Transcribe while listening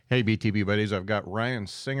Hey, BTB buddies, I've got Ryan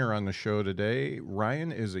Singer on the show today.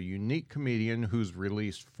 Ryan is a unique comedian who's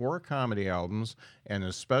released 4 comedy albums, and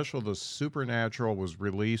his special, The Supernatural, was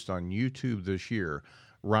released on YouTube this year.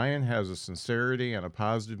 Ryan has a sincerity and a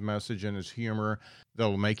positive message in his humor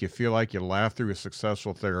that'll make you feel like you laughed through a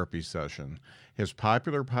successful therapy session. His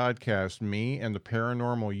popular podcast, Me and the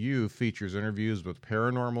Paranormal You, features interviews with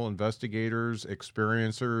paranormal investigators,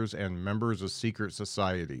 experiencers, and members of secret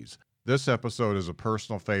societies. This episode is a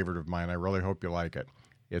personal favorite of mine. I really hope you like it.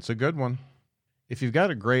 It's a good one. If you've got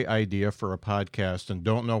a great idea for a podcast and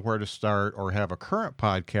don't know where to start, or have a current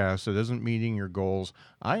podcast that isn't meeting your goals,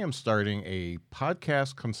 I am starting a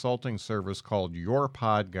podcast consulting service called Your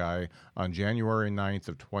Pod Guy on January 9th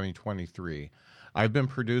of 2023. I've been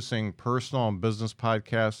producing personal and business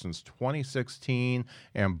podcasts since 2016,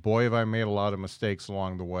 and boy, have I made a lot of mistakes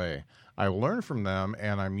along the way. I learned from them,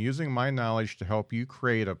 and I'm using my knowledge to help you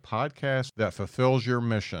create a podcast that fulfills your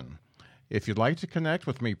mission. If you'd like to connect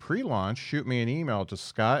with me pre-launch, shoot me an email to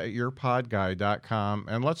scott@yourpodguy.com,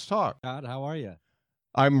 and let's talk. Scott, how are you?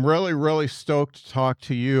 I'm really, really stoked to talk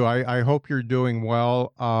to you. I hope you're doing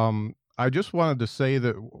well. I just wanted to say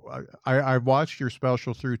that I've watched your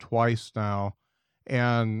special through twice now,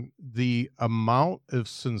 and the amount of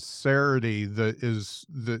sincerity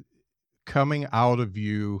that coming out of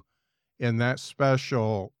you in that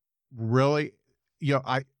special really,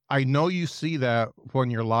 I know you see that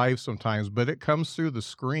when you're live sometimes, but it comes through the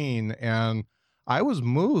screen, and I was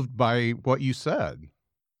moved by what you said.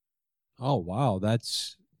 Oh, wow. I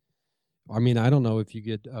don't know if you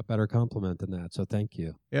get a better compliment than that. So thank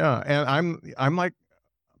you. Yeah. And I'm like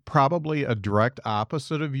probably a direct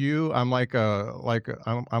opposite of you. I'm like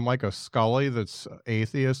I'm like a Scully that's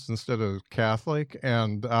atheist instead of Catholic.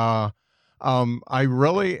 And, I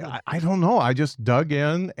don't know. I just dug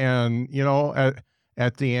in, and,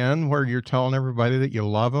 at the end where you're telling everybody that you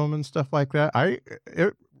love them and stuff like that,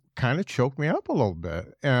 it kind of choked me up a little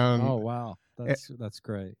bit. And oh, wow. That's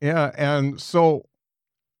great. yeah. And so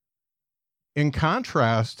in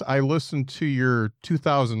contrast, I listened to your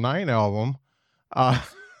 2009 album,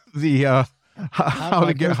 the How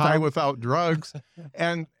to Get High Without Drugs.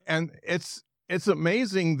 and it's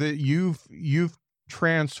amazing that you've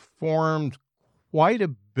transformed quite a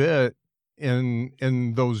bit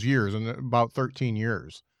in those years, in about 13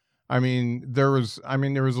 years. There was a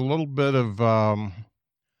little bit of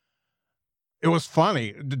it was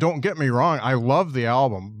funny. Don't get me wrong. I love the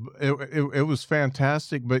album. It was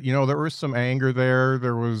fantastic, but there was some anger there.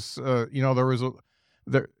 There was there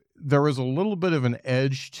was a little bit of an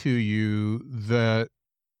edge to you that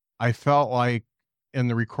I felt like in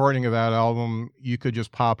the recording of that album, you could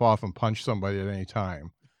just pop off and punch somebody at any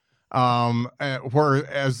time.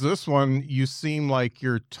 Whereas this one, you seem like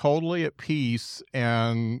you're totally at peace,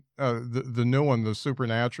 and the new one, The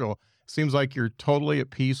Supernatural, seems like you're totally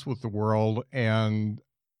at peace with the world and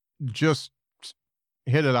just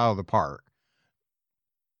hit it out of the park.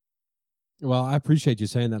 Well, I appreciate you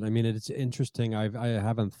saying that. It's interesting. I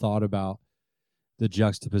haven't thought about the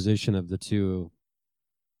juxtaposition of the two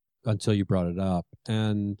until you brought it up.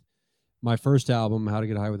 And my first album, How to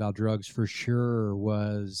Get High Without Drugs, for sure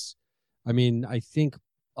was, I think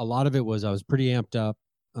a lot of it was I was pretty amped up.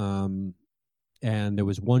 And there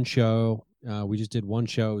was one show. We just did one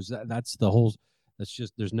show. That's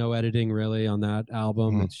just, there's no editing really on that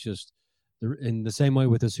album. It's just in the same way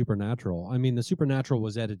with The Supernatural. The Supernatural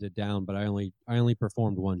was edited down, but I only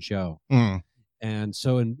performed one show. And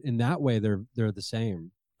so in that way, they're the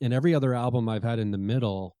same. And every other album I've had in the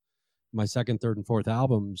middle, my second, third, and fourth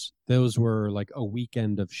albums, those were like a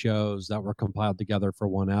weekend of shows that were compiled together for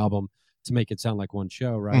one album to make it sound like one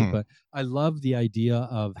show, right? But I love the idea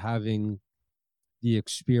of having the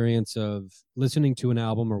experience of listening to an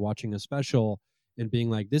album or watching a special and being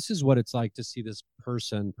like, this is what it's like to see this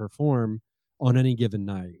person perform on any given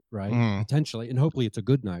night, right? Potentially, and hopefully it's a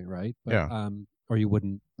good night, right? But, yeah. Or you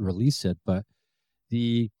wouldn't release it. But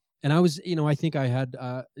and I was, I think I had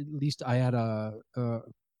at least I had a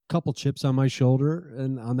couple chips on my shoulder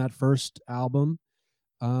and on that first album,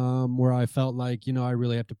 where I felt like, I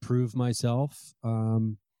really have to prove myself.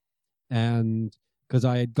 And because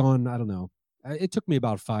I had gone, I don't know, it took me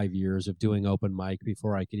about 5 years of doing open mic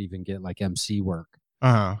before I could even get like MC work.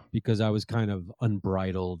 Because I was kind of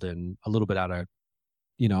unbridled and a little bit out of,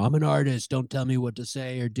 I'm an artist, don't tell me what to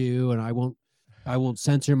say or do, and I won't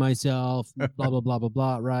censor myself, blah, blah, blah, blah,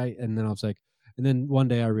 blah, right? And then I was like, and then one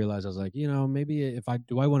day I realized, I was like, maybe if I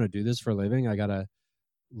want to do this for a living, I got to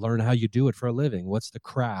learn how you do it for a living. What's the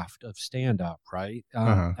craft of stand-up, right?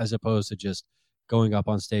 As opposed to just going up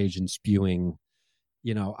on stage and spewing.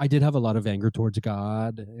 I did have a lot of anger towards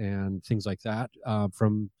God and things like that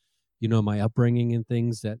from my upbringing and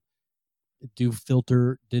things that did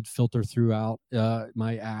filter throughout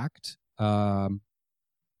my act.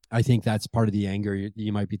 I think that's part of the anger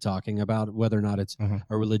you might be talking about, whether or not it's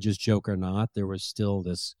a religious joke or not. There was still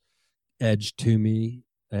this edge to me,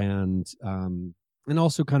 and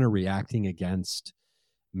also kind of reacting against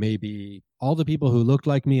maybe all the people who looked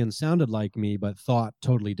like me and sounded like me, but thought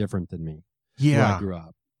totally different than me. Yeah, where I grew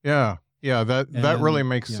up. Yeah, that really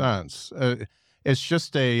makes sense. It's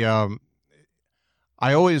just I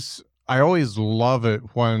always love it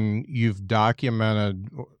when you've documented,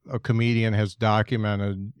 a comedian has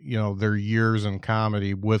documented, their years in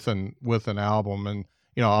comedy with an album. And,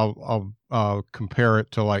 I'll compare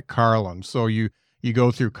it to like Carlin. So you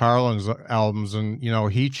go through Carlin's albums, and,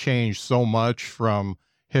 he changed so much from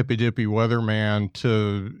Hippy Dippy Weatherman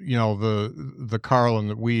to, the Carlin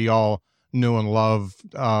that we all knew and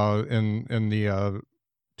loved in the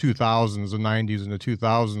 2000s, the 90s and the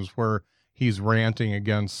 2000s, where he's ranting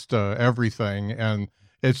against everything. And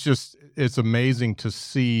it's amazing to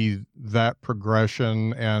see that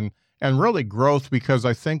progression and really growth, because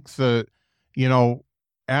I think that,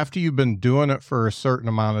 after you've been doing it for a certain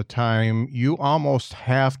amount of time, you almost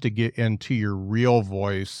have to get into your real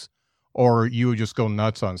voice, or you would just go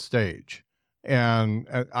nuts on stage. And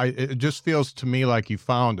it just feels to me like you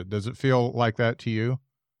found it. Does it feel like that to you?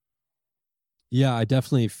 Yeah, I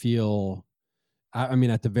definitely feel, I mean,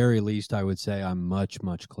 at the very least, I would say I'm much,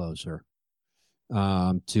 much closer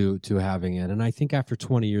to having it. And I think after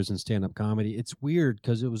 20 years in stand-up comedy, it's weird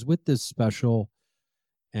because it was with this special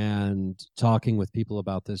and talking with people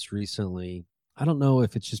about this recently. I don't know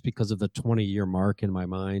if it's just because of the 20-year mark in my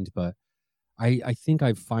mind, but I think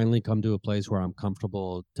I've finally come to a place where I'm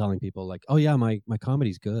comfortable telling people like, oh yeah, my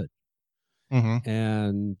comedy's good.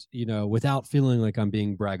 And, without feeling like I'm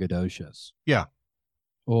being braggadocious. Yeah.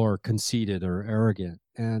 Or conceited or arrogant.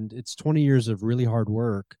 And it's 20 years of really hard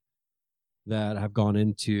work that have gone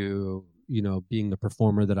into, being the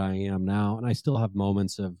performer that I am now. And I still have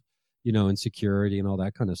moments of, insecurity and all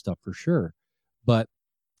that kind of stuff for sure. But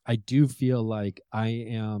I do feel like I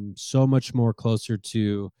am so much more closer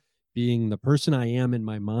to being the person I am in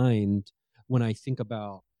my mind when I think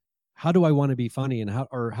about how do I want to be funny, and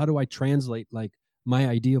how do I translate like my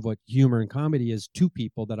idea of what humor and comedy is to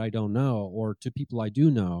people that I don't know, or to people I do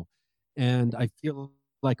know. And I feel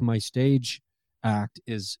like my stage act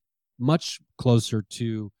is much closer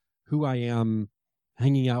to who I am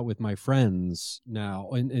hanging out with my friends now.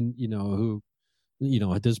 And who,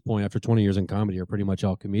 at this point, after 20 years in comedy, are pretty much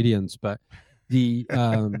all comedians. But the,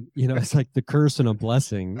 it's like the curse and a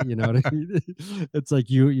blessing, It's like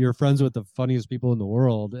you're friends with the funniest people in the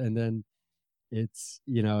world. And then it's,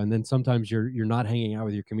 and then sometimes you're not hanging out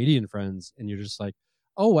with your comedian friends, and you're just like,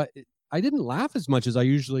 oh, I didn't laugh as much as I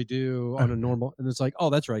usually do on a normal. And it's like, oh,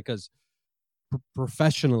 that's right, because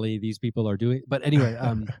professionally these people are doing. But anyway,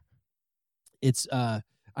 it's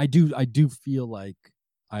I do feel like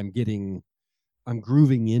I'm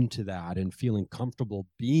grooving into that and feeling comfortable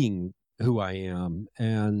being who I am,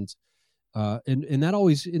 and that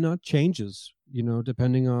always changes,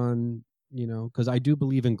 depending on, because I do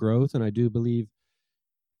believe in growth, and I do believe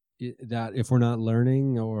that if we're not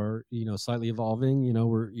learning or slightly evolving,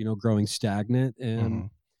 we're growing stagnant.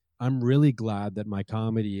 And I'm really glad that my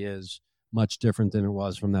comedy is much different than it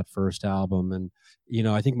was from that first album. And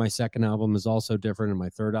I think my second album is also different, and my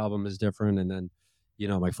third album is different, and then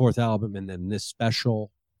my fourth album, and then this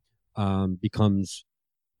special becomes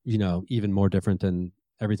even more different than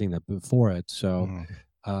everything that before it. So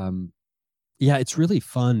yeah, it's really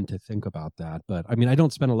fun to think about that. But I mean, I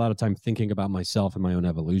don't spend a lot of time thinking about myself and my own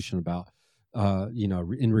evolution about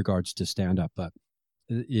in regards to stand-up, but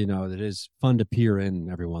it is fun to peer in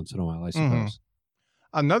every once in a while, I suppose.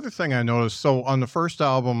 Another thing I noticed, so on the first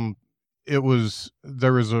album, there was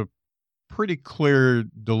a pretty clear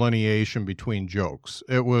delineation between jokes.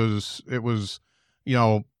 It was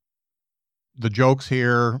the jokes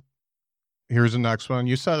here, here's the next one.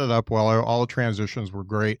 You set it up well. All the transitions were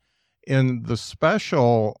great. In the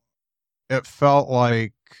special, it felt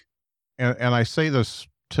like, and I say this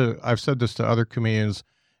I've said this to other comedians,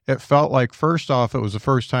 it felt like, first off, it was the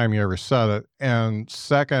first time you ever said it. And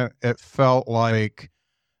second, it felt like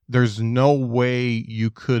there's no way you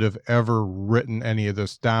could have ever written any of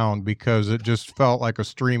this down, because it just felt like a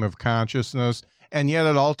stream of consciousness. And yet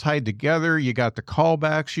it all tied together. You got the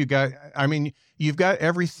callbacks. You've got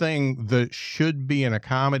everything that should be in a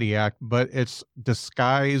comedy act, but it's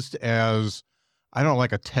disguised as, I don't know,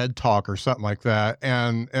 like a TED Talk or something like that.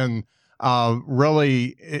 And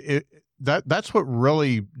really, that's what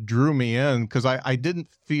really drew me in, because I didn't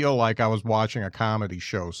feel like I was watching a comedy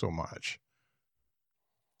show so much.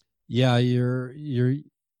 Yeah,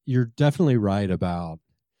 you're definitely right about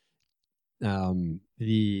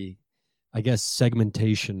the, I guess,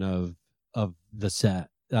 segmentation of the set,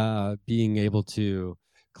 being able to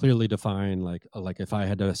clearly define, like if I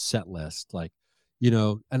had a set list, like,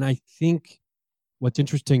 and I think what's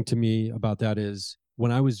interesting to me about that is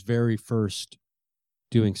when I was very first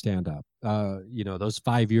doing stand up, those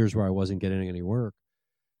 5 years where I wasn't getting any work,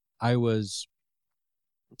 I was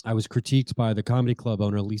I was critiqued by the comedy club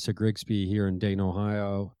owner Lisa Grigsby here in Dayton,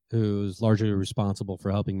 Ohio, who's largely responsible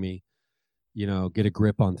for helping me, get a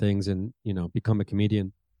grip on things and become a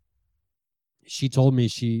comedian. She told me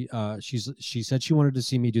she said she wanted to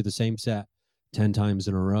see me do the same set 10 times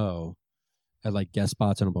in a row at like guest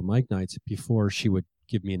spots and open mic nights before she would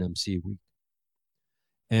give me an MC week.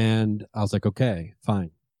 And I was like, okay,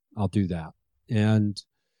 fine, I'll do that. And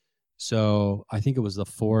so I think it was the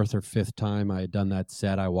fourth or fifth time I had done that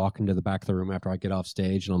set. I walk into the back of the room after I get off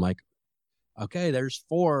stage, and I'm like, okay, there's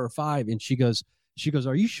 4 or 5. And she goes,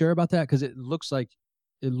 are you sure about that? Because it looks like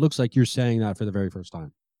you're saying that for the very first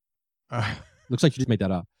time. Looks like you just made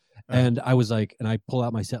that up. And I was like, and I pull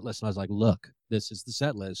out my set list and I was like, look, this is the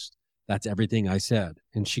set list. That's everything I said.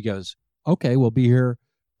 And she goes, okay, we'll be here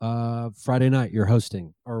Friday night. You're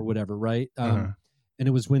hosting or whatever, right? And it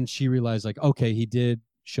was when she realized, like, okay, he did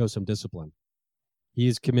show some discipline. He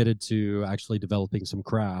is committed to actually developing some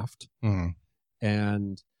craft.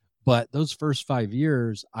 But those first 5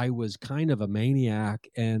 years, I was kind of a maniac,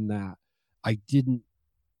 and that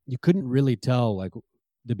you couldn't really tell like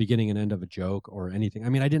the beginning and end of a joke or anything. I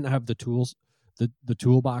mean, I didn't have the tools, the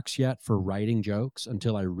toolbox yet for writing jokes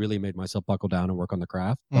until I really made myself buckle down and work on the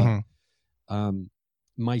craft. But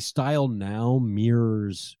my style now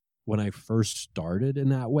mirrors when I first started in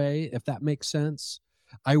that way, if that makes sense.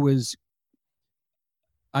 I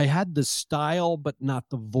had the style, but not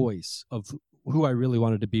the voice of who I really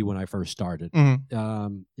wanted to be when I first started.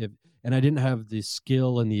 And I didn't have the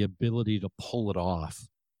skill and the ability to pull it off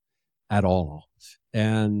at all.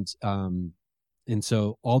 And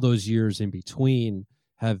so all those years in between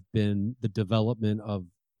have been the development of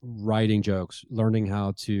writing jokes, learning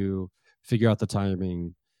how to figure out the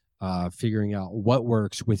timing, figuring out what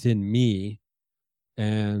works within me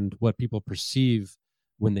and what people perceive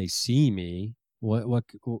when they see me. What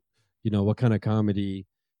kind of comedy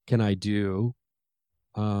can I do?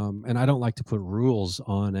 And I don't like to put rules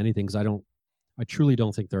on anything, because I truly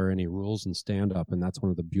don't think there are any rules in stand-up, and that's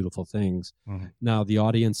one of the beautiful things. Now, the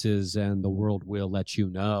audiences and the world will let you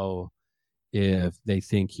know if they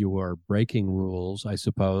think you are breaking rules, I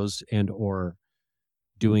suppose, and or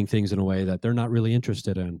doing things in a way that they're not really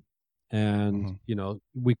interested in. And,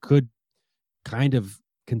 we could kind of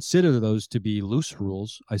consider those to be loose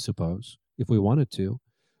rules, I suppose, if we wanted to.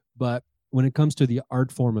 But when it comes to the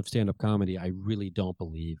art form of stand-up comedy, I really don't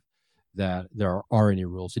believe that there are any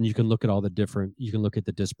rules. And you can look at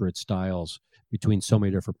the disparate styles between so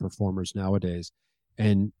many different performers nowadays,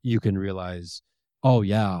 and you can realize, oh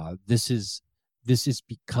yeah, this is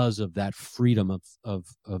because of that freedom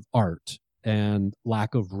of art and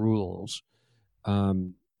lack of rules.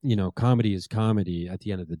 Comedy is comedy at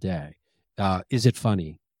the end of the day. Is it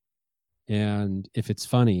funny? And if it's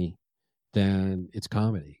funny, then it's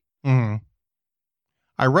comedy. I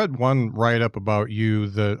read one write-up about you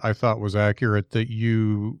that I thought was accurate, that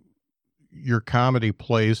your comedy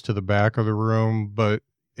plays to the back of the room, but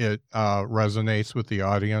it resonates with the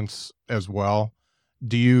audience as well.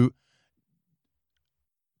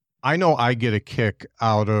 I know I get a kick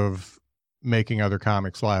out of making other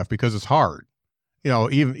comics laugh because it's hard.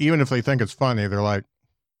 Even if they think it's funny, they're like,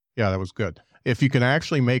 yeah, that was good. If you can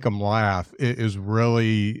actually make them laugh, it is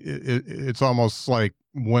really, it's almost like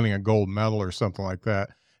winning a gold medal or something like that.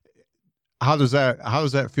 How does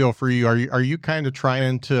that feel for you? Are you kind of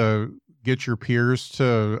trying to get your peers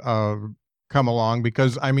to come along?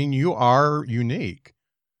 Because I mean, you are unique.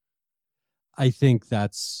 I think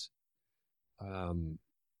that's,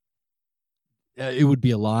 it would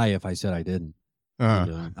be a lie if I said I didn't.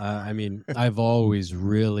 I mean, I've always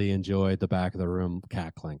really enjoyed the back of the room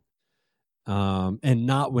cackling. And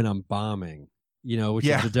not when I'm bombing, which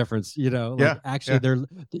is the difference, actually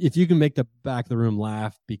if you can make the back of the room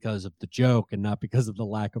laugh because of the joke and not because of the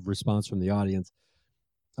lack of response from the audience,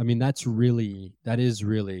 I mean, that is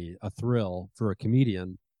really a thrill for a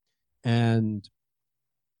comedian. And,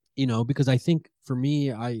 because I think for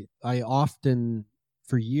me, I often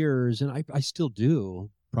for years, and I still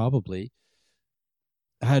do probably,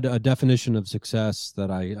 had a definition of success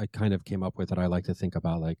that I kind of came up with that I like to think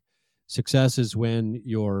about. Like, success is when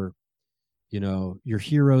your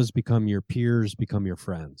heroes become your peers, become your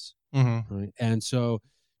friends. Right? And so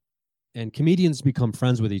and comedians become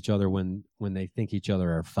friends with each other when they think each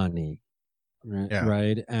other are funny, right? Yeah.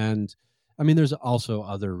 Right. And I mean, there's also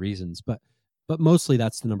other reasons, but mostly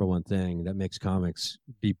that's the number one thing that makes comics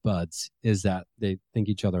be buds, is that they think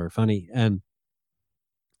each other are funny. And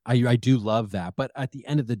I do love that. But at the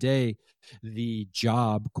end of the day, the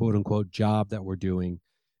job, quote unquote, job that we're doing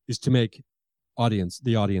is to make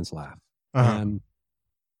the audience laugh. And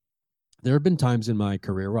there have been times in my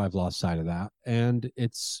career where I've lost sight of that, and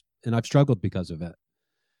I've struggled because of it.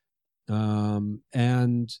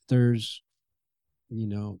 And there's,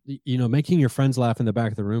 making your friends laugh in the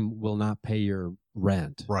back of the room will not pay your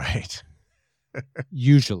rent. Right.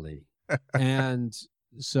 Usually. And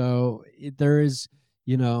so there is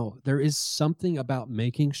something about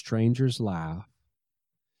making strangers laugh,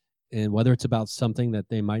 and whether it's about something that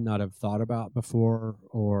they might not have thought about before,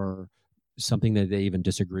 or something that they even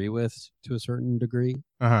disagree with to a certain degree.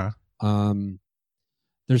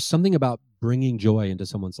 There's something about bringing joy into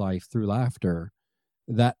someone's life through laughter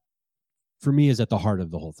that, for me, is at the heart of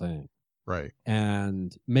the whole thing. Right.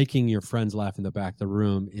 And making your friends laugh in the back of the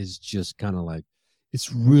room is just kind of like,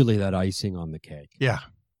 it's really that icing on the cake. Yeah.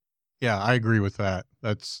 Yeah, I agree with that.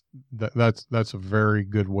 That's a very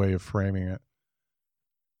good way of framing it.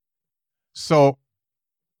 So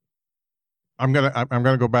I'm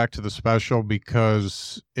gonna go back to the special,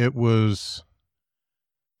 because it was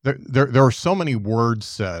there were so many words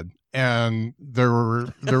said, and there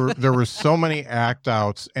were so many act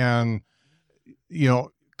outs, and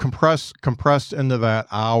compressed into that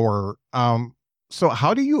hour. So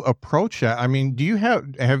how do you approach that? I mean, do you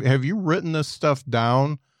have you written this stuff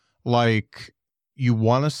down like you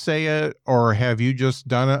want to say it, or have you just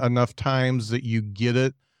done it enough times that you get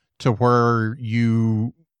it to where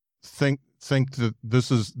you think that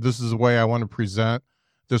this is the way I want to present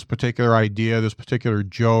this particular idea, this particular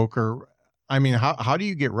joke? Or, I mean, how do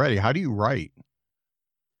you get ready? How do you write?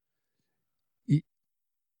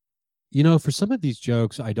 For some of these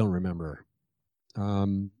jokes, I don't remember.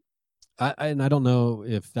 And I don't know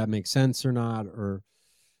if that makes sense or not,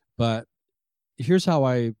 but here's how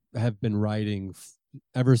I have been writing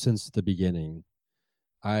ever since the beginning.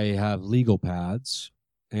 I have legal pads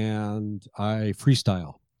and I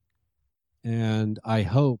freestyle. And I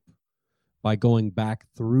hope by going back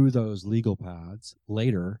through those legal pads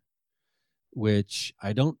later, which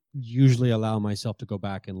I don't usually allow myself to go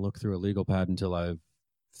back and look through a legal pad until I've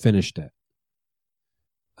finished it.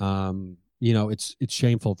 It's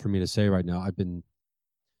shameful for me to say right now. I've been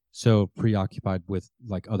so preoccupied with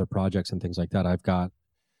like other projects and things like that.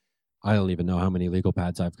 I don't even know how many legal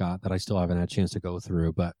pads I've got that I still haven't had a chance to go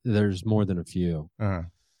through, but there's more than a few.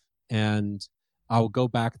 And I'll go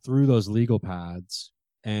back through those legal pads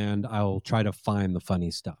and I'll try to find the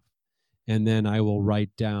funny stuff. And then I will write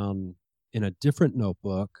down in a different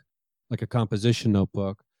notebook, like a composition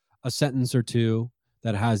notebook, a sentence or two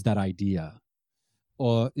that has that idea.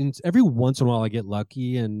 Or every once in a while I get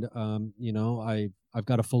lucky and, I've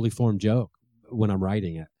got a fully formed joke when I'm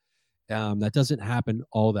writing it. That doesn't happen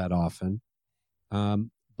all that often.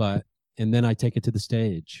 And then I take it to the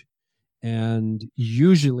stage. And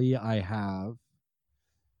usually I have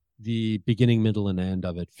the beginning, middle, and end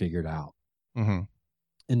of it figured out. Mm-hmm.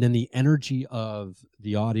 And then the energy of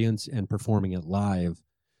the audience and performing it live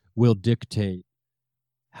will dictate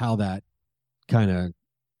how that kind of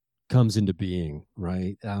comes into being,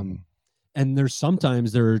 right? And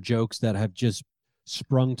sometimes there are jokes that have just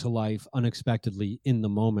sprung to life unexpectedly in the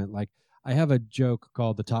moment. Like I have a joke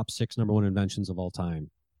called The Top 6 Number 1 Inventions of All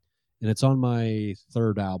Time. And it's on my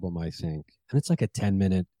third album, I think. And it's like a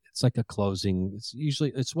 10-minute, it's like a closing.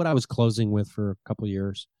 It's what I was closing with for a couple of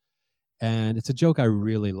years. And it's a joke I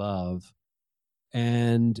really love.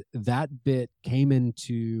 And that bit came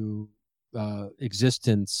into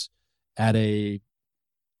existence at a,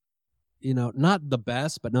 not the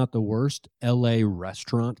best, but not the worst LA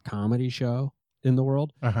restaurant comedy show in the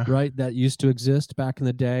world, right? That used to exist back in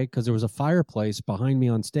the day, because there was a fireplace behind me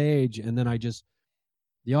on stage. And then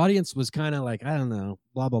the audience was kind of like, I don't know,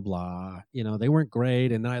 blah, blah, blah. They weren't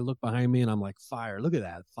great. And then I look behind me and I'm like, fire, look at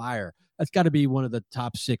that, fire. That's got to be one of the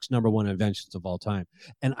top 6 number 1 inventions of all time.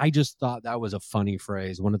 And I just thought that was a funny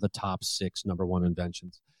phrase, one of the top 6 number 1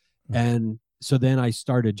 inventions. And so then I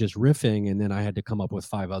started just riffing, and then I had to come up with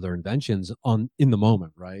 5 other inventions in the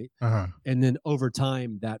moment, right? And then over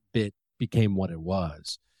time, that bit became what it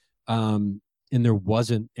was. And there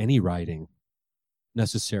wasn't any writing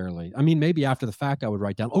necessarily. I mean, maybe after the fact I would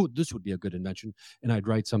write down, oh, this would be a good invention, and I'd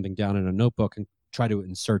write something down in a notebook and try to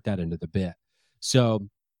insert that into the bit. So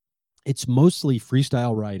it's mostly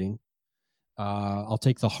freestyle writing. I'll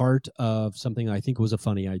take the heart of something I think was a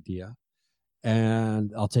funny idea,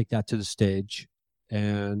 and I'll take that to the stage,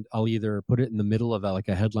 and I'll either put it in the middle of like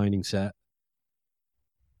a headlining set,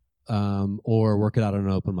 or work it out on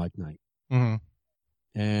an open mic night.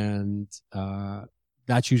 And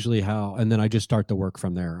that's usually how, and then I just start the work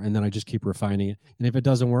from there, and then I just keep refining it. And if it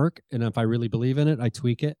doesn't work, and if I really believe in it, I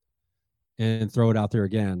tweak it and throw it out there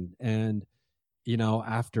again. And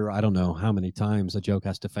after I don't know how many times a joke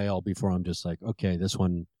has to fail before I'm just like, okay,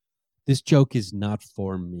 this joke is not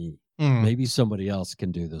for me. Maybe somebody else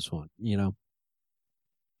can do this one.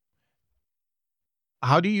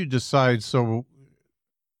 How do you decide? So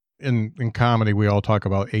in comedy, we all talk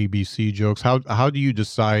about ABC jokes. How do you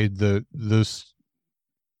decide this?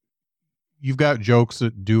 You've got jokes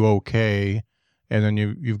that do okay, and then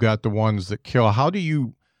you've got the ones that kill. How do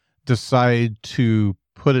you decide to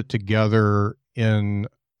put it together in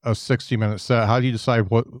a 60-minute set? How do you decide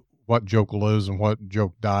what joke lives and what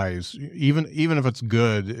joke dies? Even if it's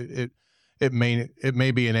good, it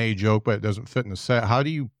may be an A joke, but it doesn't fit in the set. How do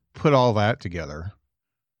you put all that together?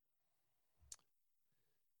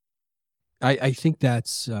 I think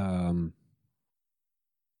that's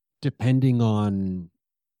depending on.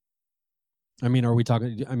 I mean, are we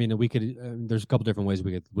talking? I mean, we could. There's a couple different ways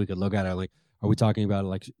we could look at it. Like, are we talking about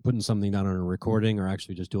like putting something down on a recording, or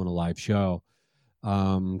actually just doing a live show?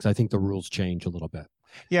 Because I think the rules change a little bit.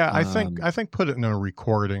 Yeah, I think put it in a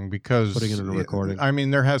recording, because putting it in a recording. I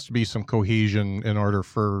mean, there has to be some cohesion in order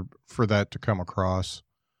for that to come across.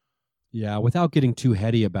 Yeah, without getting too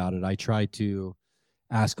heady about it, I try to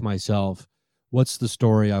ask myself, what's the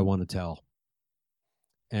story I want to tell,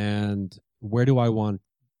 and where do I want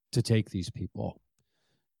to take these people?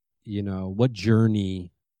 What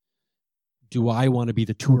journey do I want to be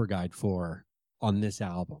the tour guide for on this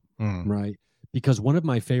album? Right? Because one of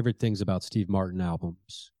my favorite things about Steve Martin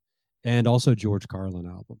albums, and also George Carlin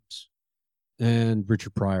albums, and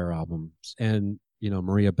Richard Pryor albums, and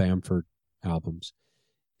Maria Bamford albums,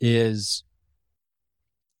 is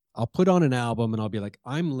I'll put on an album and I'll be like,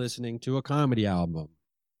 I'm listening to a comedy album,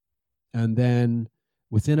 and then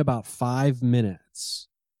within about 5 minutes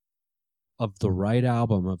of the right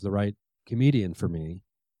album, of the right comedian for me,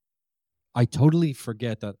 I totally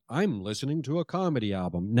forget that I'm listening to a comedy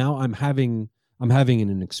album. Now I'm having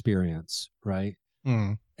an experience, right?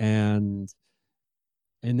 And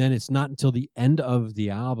then it's not until the end of the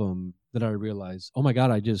album that I realize, oh my God,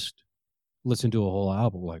 I just listened to a whole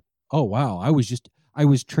album. Like, oh wow, I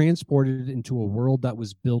was transported into a world that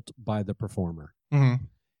was built by the performer.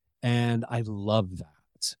 And I love that.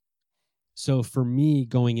 So for me,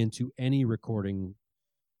 going into any recording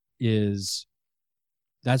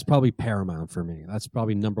that's probably paramount for me. That's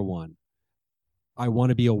probably number one. I want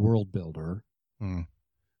to be a world builder. And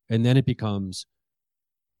then it becomes,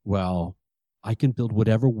 well, I can build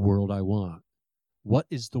whatever world I want. What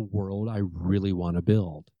is the world I really want to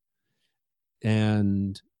build?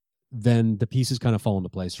 And then the pieces kind of fall into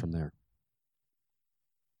place from there.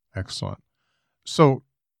 Excellent. So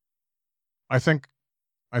I think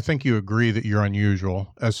you agree that you're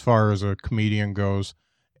unusual as far as a comedian goes.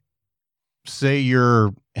 Say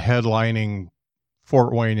you're headlining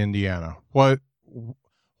Fort Wayne, Indiana.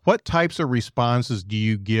 What types of responses do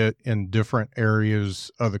you get in different areas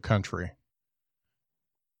of the country?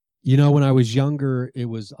 When I was younger, it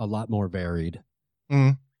was a lot more varied.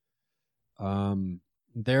 There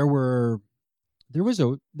was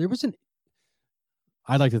an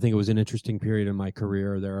I'd like to think it was an interesting period in my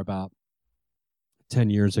career there about 10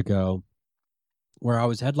 years ago, where I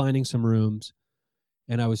was headlining some rooms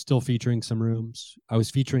and I was still featuring some rooms. I was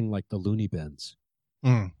featuring like the Looney Bins.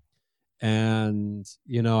 And,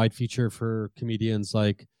 I'd feature for comedians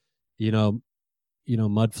like,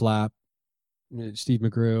 Mudflap, Steve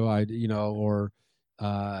McGrew, or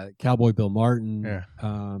Cowboy Bill Martin. Yeah.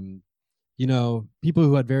 People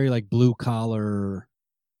who had very like blue collar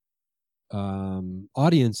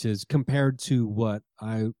audiences compared to what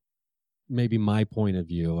maybe my point of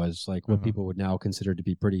view as like what people would now consider to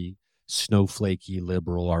be pretty snowflakey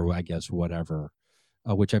liberal, or I guess whatever,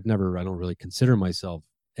 which I don't really consider myself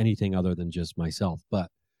anything other than just myself. But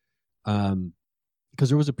because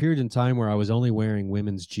there was a period in time where I was only wearing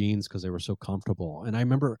women's jeans because they were so comfortable. And I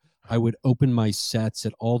remember I would open my sets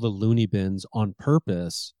at all the Looney Bins on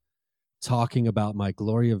purpose, talking about my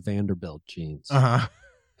Gloria Vanderbilt jeans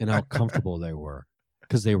and how comfortable they were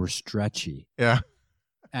because they were stretchy. Yeah.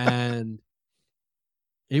 And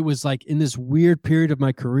it was like in this weird period of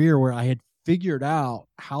my career where I had figured out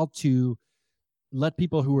how to let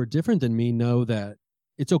people who are different than me know that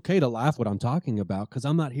it's okay to laugh what I'm talking about, because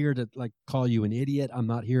I'm not here to like call you an idiot. I'm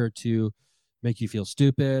not here to make you feel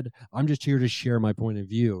stupid. I'm just here to share my point of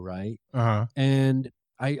view, right? And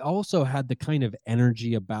I also had the kind of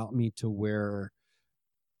energy about me to where,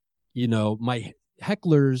 you know, my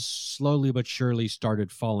hecklers slowly but surely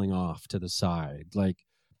started falling off to the side. Like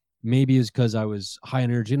maybe it's because I was high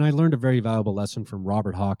energy, and I learned a very valuable lesson from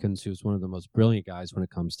Robert Hawkins, who's one of the most brilliant guys when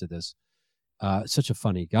it comes to this. Such a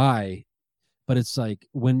funny guy, but it's like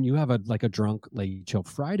when you have a drunk Lady Chill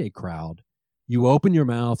Friday crowd, you open your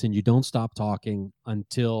mouth and you don't stop talking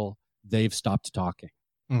until they've stopped talking.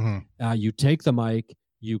 Mm-hmm. You take the mic,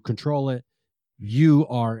 you control it. You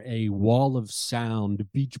are a wall of sound,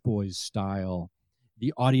 Beach Boys style.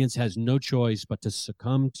 The audience has no choice but to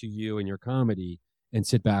succumb to you and your comedy and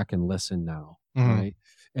sit back and listen now, right?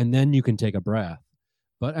 And then you can take a breath.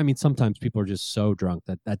 But I mean, sometimes people are just so drunk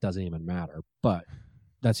that doesn't even matter. But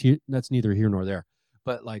that's neither here nor there.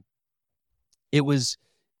 But like, it was,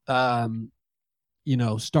 you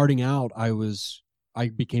know, starting out, I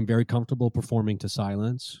became very comfortable performing to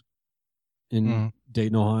silence in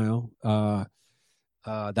Dayton, Ohio.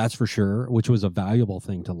 That's for sure, which was a valuable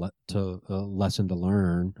thing lesson to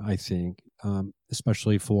learn, I think,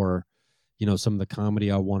 especially for, you know, some of the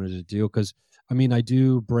comedy I wanted to do. Because I mean, I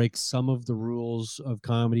do break some of the rules of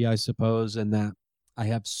comedy, I suppose, and that I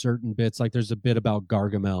have certain bits. Like there's a bit about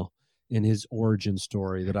Gargamel in his origin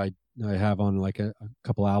story that I have on like a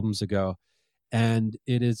couple albums ago, and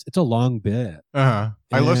it's a long bit. I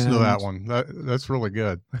listened to that one. That's really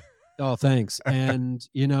good. Oh, thanks. And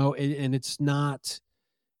you know, and it's not.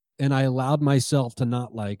 And I allowed myself to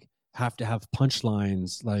not like have to have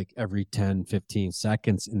punchlines like every 10, 15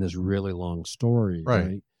 seconds in this really long story.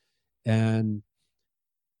 Right. And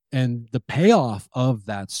the payoff of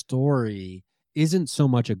that story isn't so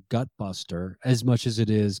much a gut buster as much as it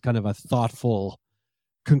is kind of a thoughtful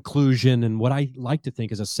conclusion, and what I like to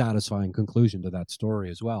think is a satisfying conclusion to that story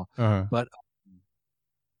as well. But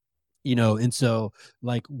you know, and so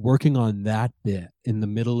like working on that bit in the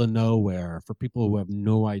middle of nowhere for people who have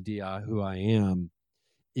no idea who I am,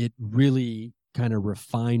 it really kind of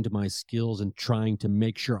refined my skills in trying to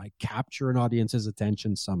make sure I capture an audience's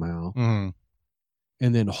attention somehow, and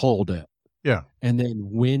then hold it. Yeah. And then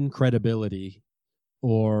win credibility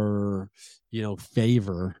or, you know,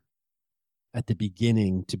 favor at the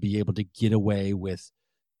beginning to be able to get away with,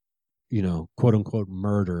 you know, quote unquote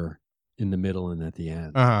murder in the middle and at the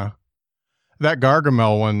end. That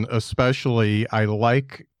Gargamel one, especially, I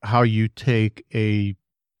like how you take a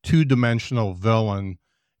two-dimensional villain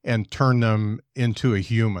and turn them into a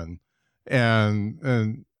human, and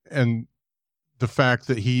the fact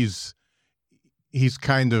that he's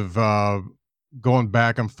kind of going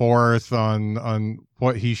back and forth on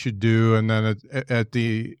what he should do, and then at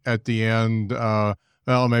the end,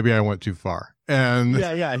 well, maybe I went too far. And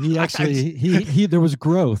yeah, he actually he there was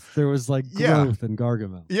growth. There was like growth in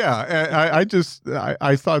Gargamel. Yeah, and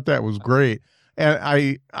I thought that was great,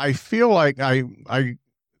 and I feel like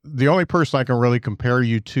the only person I can really compare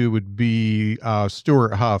you to would be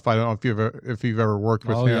Stuart Huff. I don't know if you've ever worked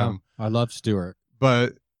with him. Yeah. I love Stuart,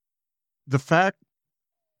 but the fact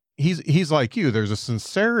he's like you, there's a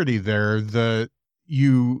sincerity there that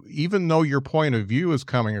you, even though your point of view is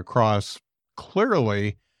coming across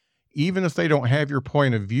clearly, even if they don't have your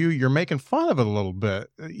point of view, you're making fun of it a little bit,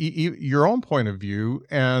 your own point of view,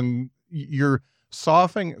 and you're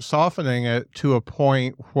softening it to a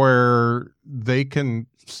point where they can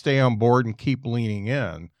stay on board and keep leaning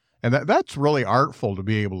in. And that's really artful to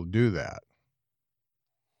be able to do that.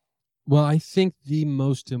 Well, I think the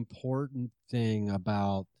most important thing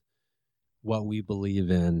about what we believe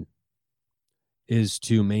in is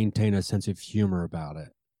to maintain a sense of humor about it.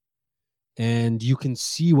 And you can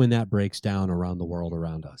see when that breaks down around the world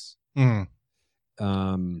around us.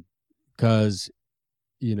 Because,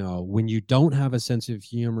 you know, when you don't have a sense of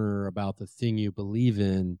humor about the thing you believe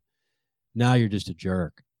in, now you're just a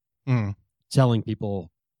jerk telling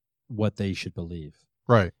people what they should believe.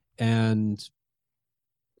 Right. And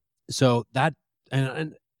so that,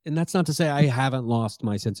 and that's not to say I haven't lost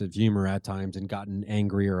my sense of humor at times and gotten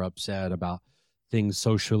angry or upset about things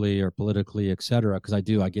socially or politically, et cetera. Because I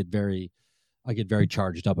get very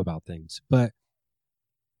charged up about things. But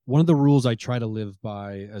one of the rules I try to live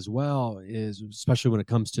by as well is, especially when it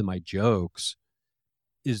comes to my jokes,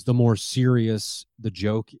 is the more serious the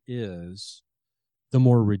joke is, the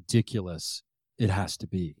more ridiculous it has to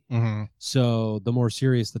be. So the more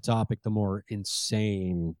serious the topic, the more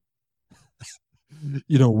insane,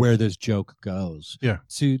 you know, where this joke goes. Yeah.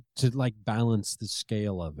 To like balance the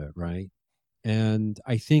scale of it, right? And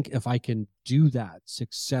I think if I can do that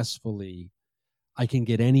successfully, I can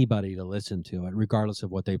get anybody to listen to it, regardless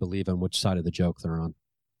of what they believe and which side of the joke they're on.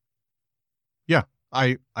 Yeah,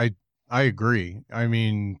 I agree. I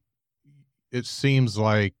mean, it seems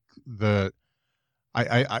like the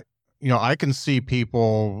I I can see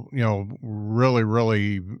people, really,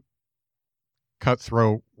 really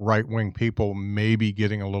cutthroat right wing people maybe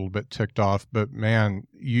getting a little bit ticked off, but man,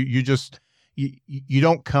 you just you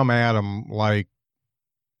don't come at them like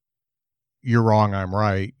you're wrong, I'm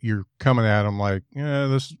right. You're coming at them like, yeah,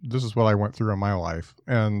 this is what I went through in my life,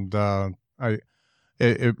 and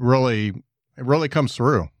it really comes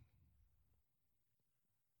through.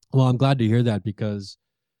 Well, I'm glad to hear that because,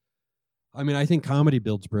 I mean, I think comedy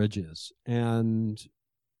builds bridges, and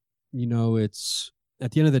it's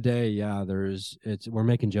at the end of the day, yeah, we're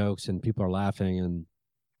making jokes and people are laughing, and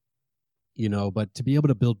but to be able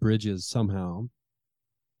to build bridges somehow,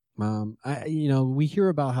 we hear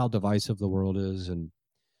about how divisive the world is, and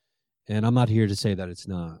I'm not here to say that it's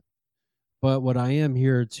not. But what I am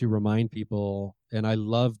here to remind people, and I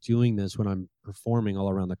love doing this when I'm performing all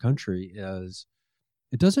around the country, is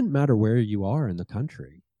it doesn't matter where you are in the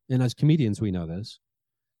country. And as comedians, we know this.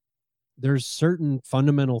 There's certain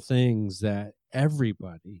fundamental things that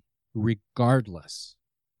everybody, regardless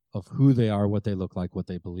of who they are, what they look like, what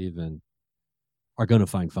they believe in, are going to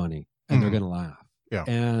find funny, and they're going to laugh. Yeah.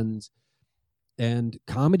 And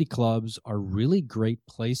comedy clubs are really great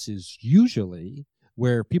places usually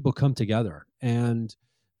where people come together, and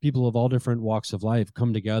people of all different walks of life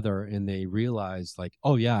come together, and they realize like,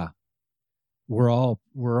 oh yeah, we're all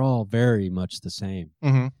very much the same.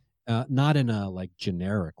 Mm-hmm. Not in a like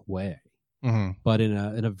generic way, mm-hmm. but in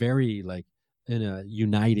a very like in a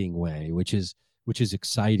uniting way, which is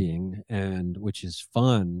exciting and which is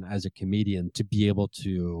fun as a comedian to be able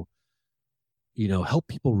to help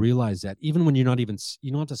people realize that even when you don't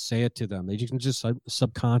have to say it to them, they can just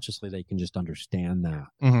subconsciously they can just understand that.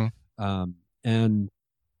 Mm-hmm. And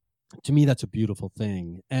to me, that's a beautiful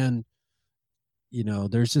thing. And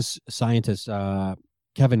there's this scientist,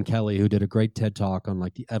 Kevin Kelly, who did a great TED talk on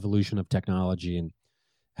like the evolution of technology and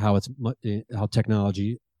how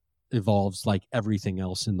technology evolves like everything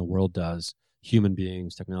else in the world does. Human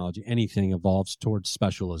beings, technology, anything evolves towards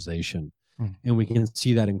specialization. And we can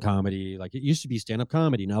see that in comedy. Like it used to be stand-up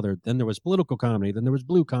comedy. Now then there was political comedy. Then there was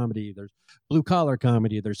blue comedy. There's blue collar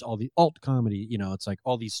comedy. There's all the alt comedy. It's like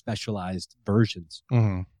all these specialized versions.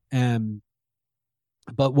 Mm-hmm.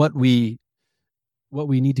 But what we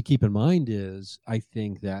need to keep in mind is, I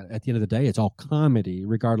think that at the end of the day, it's all comedy,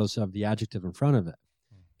 regardless of the adjective in front of it.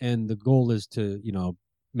 And the goal is to,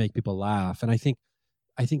 make people laugh. And I think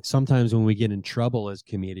sometimes when we get in trouble as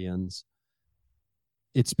comedians,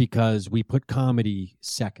 it's because we put comedy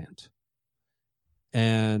second,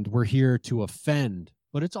 and we're here to offend,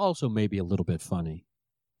 but it's also maybe a little bit funny.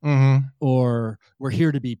 Mm-hmm. Or we're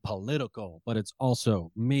here to be political, but it's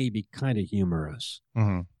also maybe kind of humorous.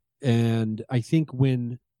 Mm-hmm. And I think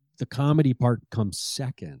when the comedy part comes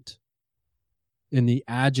second and the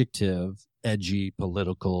adjective, edgy,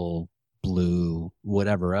 political, blue,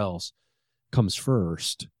 whatever else, comes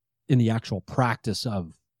first in the actual practice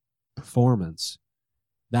of performance,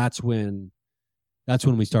 that's when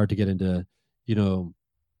we start to get into,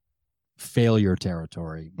 failure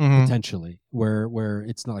territory, potentially, where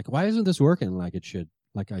it's not like, why isn't this working like it should,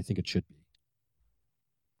 like I think it should be.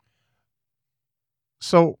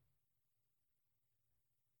 So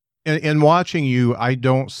in watching you, I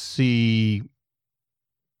don't see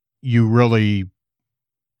you really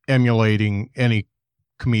emulating any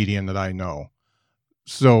comedian that I know.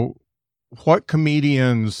 So what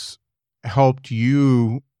comedians helped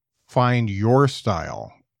you find your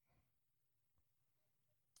style?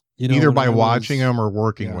 Either by watching them or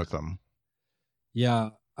working with them. Yeah,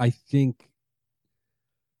 I think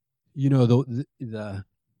the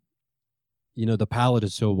palette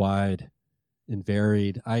is so wide and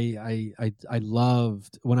varied. I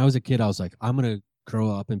loved, when I was a kid, I was like, I'm gonna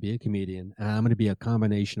grow up and be a comedian, and I'm gonna be a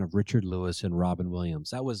combination of Richard Lewis and Robin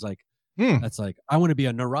Williams. That was like, that's like, I want to be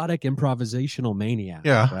a neurotic improvisational maniac.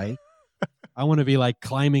 Yeah. Right. I want to be like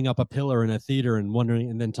climbing up a pillar in a theater and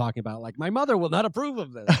wondering, and then talking about like, my mother will not approve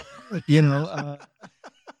of this.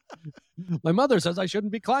 My mother says I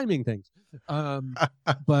shouldn't be climbing things.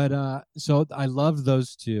 But so I loved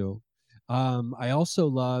those two. I also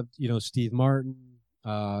loved, Steve Martin,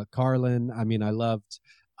 Carlin. I mean, I loved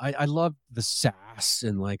the sass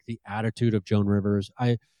and like the attitude of Joan Rivers.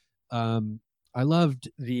 I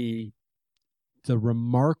loved the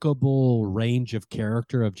remarkable range of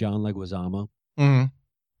character of John Leguizamo. Mm-hmm.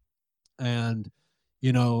 And,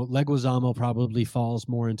 Leguizamo probably falls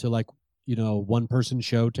more into like, one person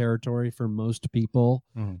show territory for most people.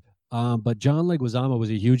 Mm-hmm. But John Leguizamo was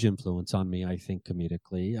a huge influence on me, I think,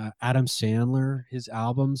 comedically. Adam Sandler, his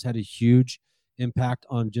albums had a huge impact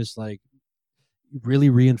on just like, really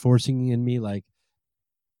reinforcing in me like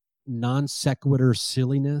non sequitur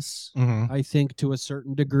silliness. I think to a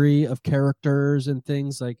certain degree of characters and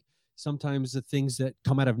things. Like sometimes the things that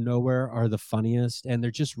come out of nowhere are the funniest, and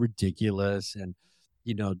they're just ridiculous. And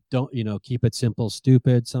don't keep it simple,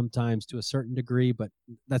 stupid sometimes to a certain degree, but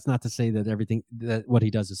that's not to say that everything that what he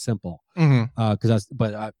does is simple.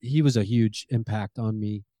 But he was a huge impact on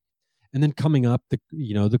me. And then coming up,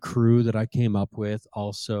 the crew that I came up with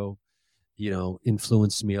also,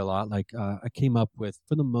 influenced me a lot. Like I came up with,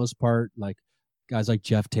 for the most part, like guys like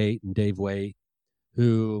Jeff Tate and Dave Waite,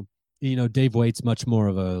 who, Dave Waite's much more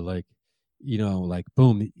of a like, like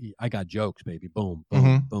boom, I got jokes, baby, boom,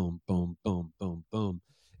 boom, boom, boom, boom, boom, boom.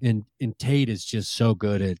 And Tate is just so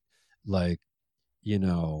good at like,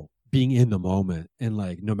 being in the moment, and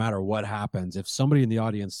like no matter what happens, if somebody in the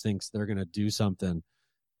audience thinks they're gonna do something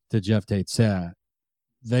to Jeff Tate's set,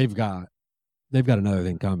 they've got another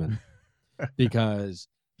thing coming because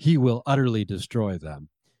he will utterly destroy them.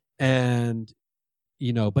 And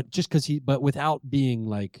but without being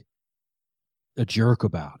like a jerk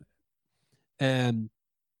about it.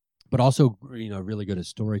 But also, really good at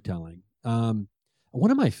storytelling. One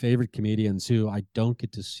of my favorite comedians who I don't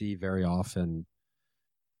get to see very often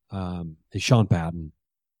is Sean Patton.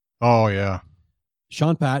 Oh yeah.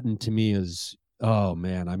 Sean Patton to me is, oh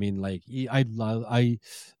man, I mean, like I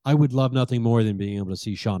would love nothing more than being able to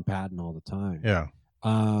see Sean Patton all the time. Yeah.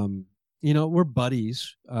 We're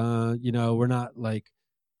buddies. We're not like,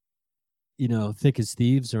 thick as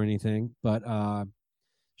thieves or anything, but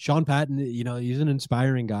Sean Patton, he's an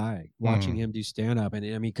inspiring guy. Watching him do stand up, and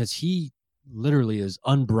I mean, because he literally is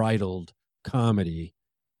unbridled comedy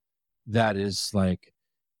that is like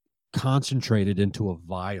concentrated into a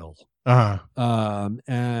vial.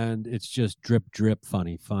 And it's just drip, drip,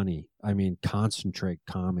 funny. I mean, concentrate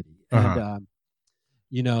comedy. And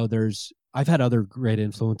I've had other great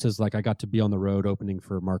influences. Like I got to be on the road opening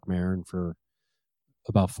for Marc Maron for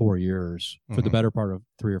about 4 years, for the better part of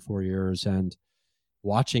 3 or 4 years, and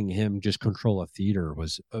watching him just control a theater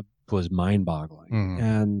was mind-boggling.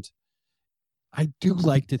 And I do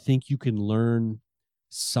like to think you can learn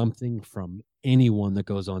something from anyone that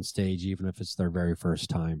goes on stage, even if it's their very first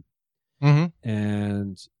time.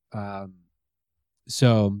 And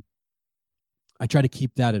so I try to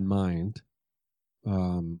keep that in mind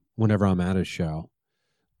whenever I'm at a show.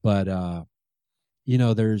 But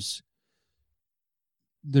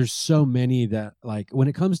there's so many that, like, when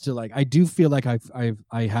it comes to, like, I do feel like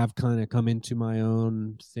I have kind of come into my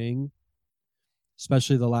own thing,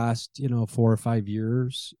 especially the last 4 or 5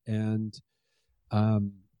 years, and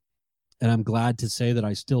I'm glad to say that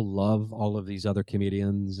I still love all of these other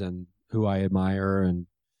comedians and who I admire and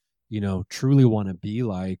truly want to be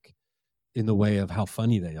like, in the way of how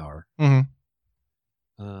funny they are.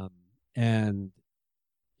 And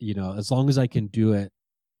as long as I can do it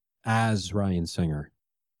as Ryan Singer.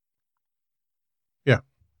 Yeah,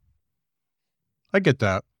 I get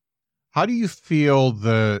that. How do you feel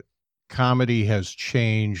the comedy has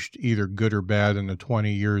changed, either good or bad, in the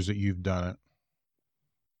 20 years that you've done it?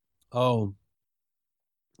 Oh,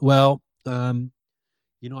 well,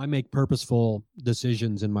 I make purposeful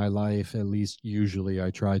decisions in my life. At least usually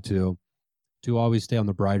I try to always stay on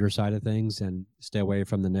the brighter side of things and stay away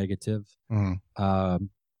from the negative.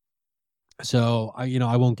 So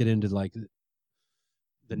I won't get into like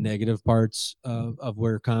the negative parts of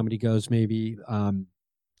where comedy goes. Maybe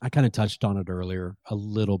I kind of touched on it earlier a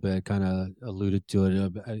little bit, kind of alluded to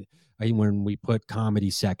it. When we put comedy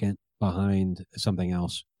second behind something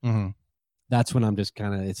else, that's when I'm just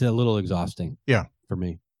it's a little exhausting. Yeah, for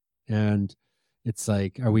me. And it's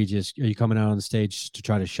like, are you coming out on the stage to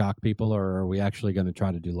try to shock people, or are we actually going to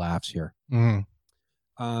try to do laughs here?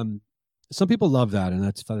 Some people love that, and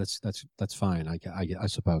that's fine, I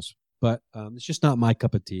suppose. But it's just not my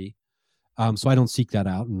cup of tea. So I don't seek that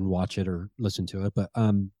out and watch it or listen to it. But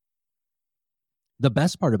the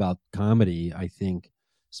best part about comedy, I think,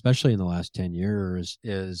 especially in the last 10 years,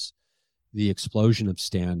 is the explosion of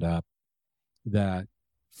stand-up that,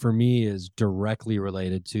 for me, is directly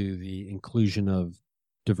related to the inclusion of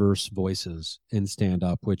diverse voices in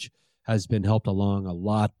stand-up, which has been helped along a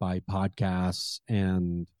lot by podcasts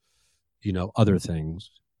and, other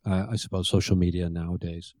things. I suppose social media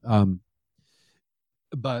nowadays.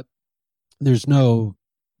 But there's no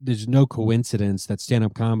coincidence that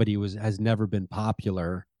stand-up comedy has never been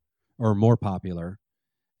popular or more popular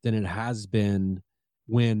than it has been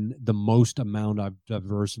when the most amount of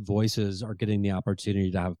diverse voices are getting the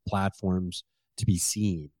opportunity to have platforms to be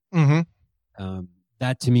seen.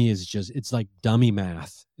 That to me is it's like dummy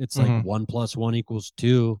math. It's like 1 + 1 =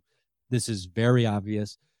 2. This is very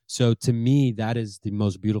obvious. So to me, that is the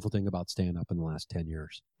most beautiful thing about stand up in the last 10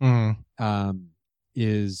 years.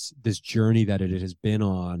 Is this journey that it has been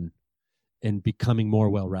on and becoming more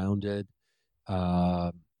well-rounded,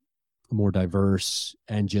 more diverse,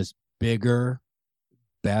 and just bigger,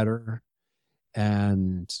 better.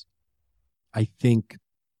 And I think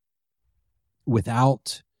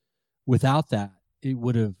without that, it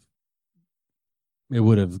would have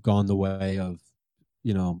gone the way of,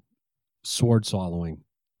 sword swallowing.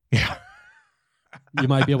 Yeah. You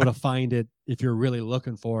might be able to find it if you're really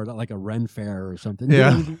looking for it, like a Ren Fair or something.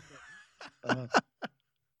 Yeah.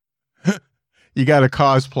 You got to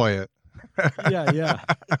cosplay it. Yeah.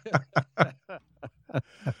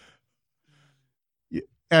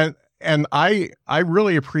 And I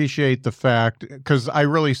really appreciate the fact, because I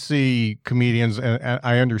really see comedians, and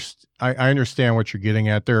I understand what you're getting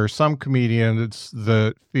at. There are some comedians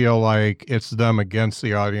that feel like it's them against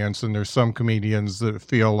the audience, and there's some comedians that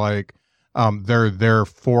feel like they're there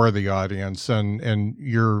for the audience, and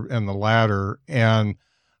you're in the latter. And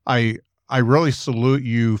I really salute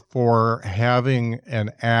you for having an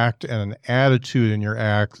act and an attitude in your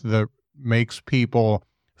act that makes people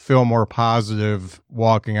feel more positive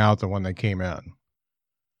walking out than when they came in.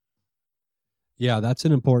 Yeah, that's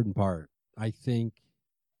an important part. I think,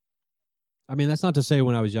 that's not to say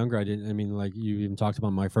when I was younger, like you even talked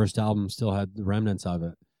about, my first album still had the remnants of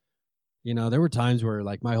it. There were times where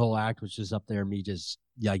like my whole act was just up there, me just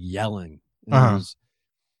yelling.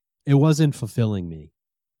 It wasn't fulfilling me.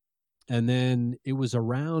 And then it was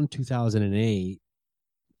around 2008,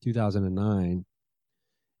 2009,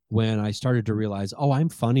 when I started to realize, I'm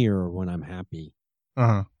funnier when I'm happy.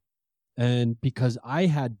 And because I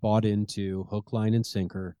had bought into hook, line, and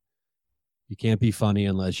sinker, you can't be funny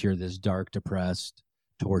unless you're this dark, depressed,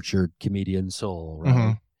 tortured comedian soul,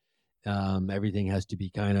 right? Everything has to be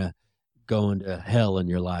kind of going to hell in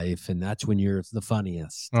your life, and that's when you're the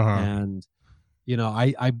funniest. And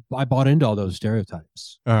I bought into all those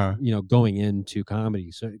stereotypes, going into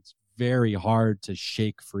comedy. So it's very hard to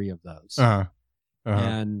shake free of those.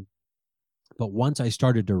 But once I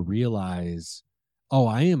started to realize,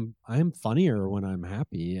 I am funnier when I'm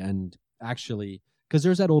happy. And actually, because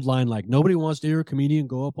there's that old line, like, nobody wants to hear a comedian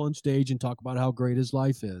go up on stage and talk about how great his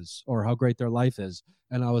life is or how great their life is.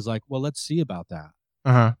 And I was like, well, let's see about that.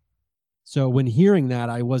 So when hearing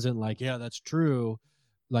that, I wasn't like, yeah, that's true,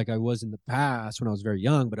 like I was in the past when I was very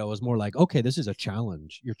young, but I was more like, okay, this is a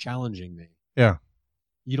challenge. You're challenging me. Yeah.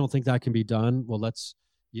 You don't think that can be done? Well, let's,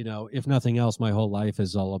 if nothing else, my whole life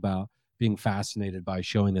is all about being fascinated by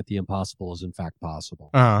showing that the impossible is in fact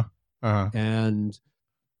possible. And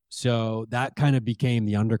so that kind of became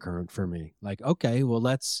the undercurrent for me. Like, okay, well,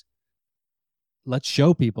 let's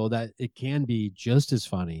show people that it can be just as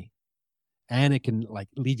funny, and it can like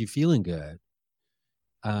leave you feeling good,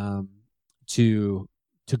 to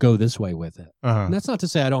go this way with it. And that's not to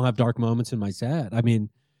say I don't have dark moments in my set.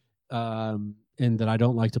 And that I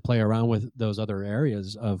don't like to play around with those other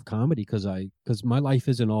areas of comedy because my life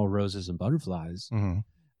isn't all roses and butterflies.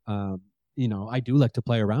 I do like to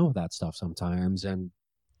play around with that stuff sometimes.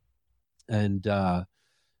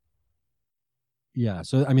 Yeah.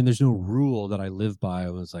 So, there's no rule that I live by. I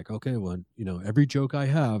was like, okay, well, every joke I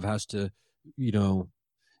have has to,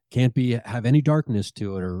 can't have any darkness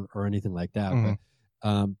to it or anything like that.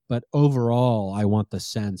 But overall, I want the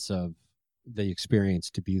sense of the experience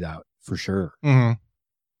to be that for sure.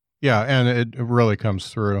 Yeah. And it really comes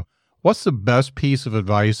through. What's the best piece of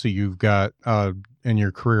advice that you've got in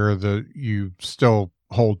your career that you still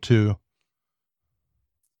hold to?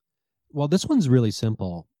 Well, this one's really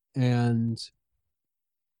simple. And,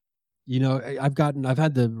 I've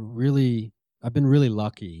been really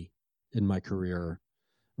lucky in my career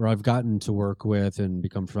where I've gotten to work with and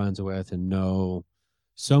become friends with and know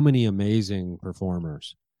so many amazing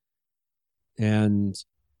performers. And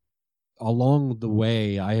along the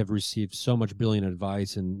way, I have received so much brilliant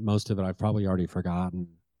advice, and most of it I've probably already forgotten.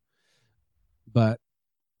 But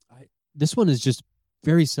this one is just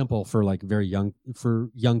very simple for young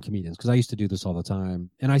comedians, because I used to do this all the time,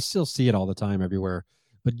 and I still see it all the time everywhere.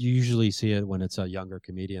 But you usually see it when it's a younger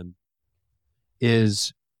comedian.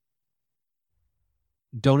 Is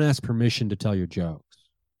don't ask permission to tell your jokes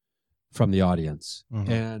from the audience.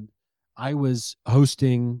 And I was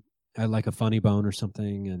hosting at like a Funny Bone or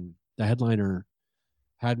something, and the headliner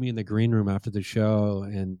had me in the green room after the show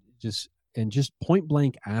and just point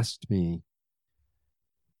blank asked me,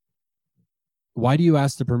 why do you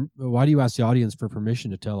ask the audience for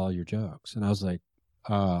permission to tell all your jokes? And I was like,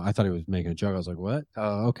 I thought he was making a joke. I was like, what?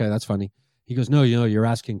 Okay, that's funny. He goes, no, you're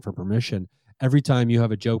asking for permission. every time you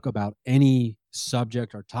have a joke about any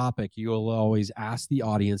subject or topic, you'll always ask the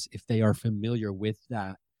audience if they are familiar with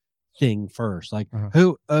that thing first. Like,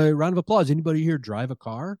 round of applause. Anybody here drive a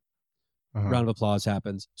car? Round of applause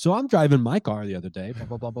happens. So I'm driving my car the other day, blah,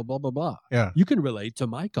 blah, blah, blah, blah, blah, blah. Yeah. You can relate to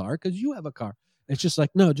my car because you have a car. It's just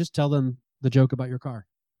like, no, just tell them the joke about your car.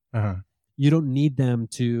 You don't need them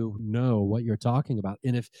to know what you're talking about.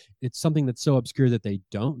 And if it's something that's so obscure that they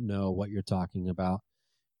don't know what you're talking about,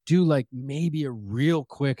 do like maybe a real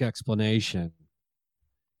quick explanation.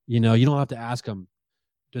 You know, you don't have to ask them,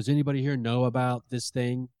 does anybody here know about this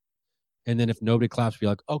thing? And then if nobody claps, be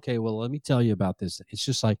like, okay, well, let me tell you about this. It's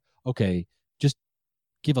just like, okay, just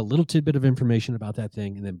give a little tidbit of information about that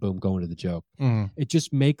thing and then boom, go into the joke. It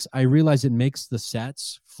just makes, I realize it makes the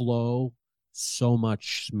sets flow so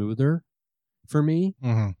much smoother for me.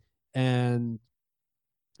 And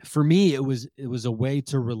for me, it was a way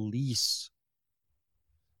to release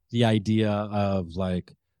the idea of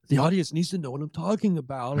like, the audience needs to know what I'm talking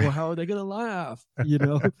about, or how are they going to laugh? You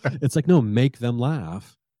know, it's like, no, make them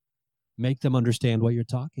laugh. Make them understand what you're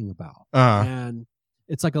talking about. And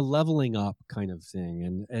it's like a leveling up kind of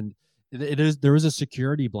thing. And there is a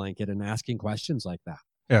security blanket in asking questions like that.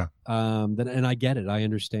 Yeah. And I get it. I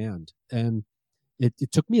understand. And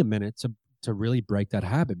it took me a minute to really break that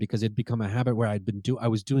habit, because it'd become a habit where I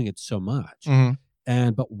was doing it so much.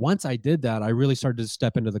 But once I did that, I really started to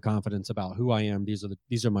step into the confidence about who I am.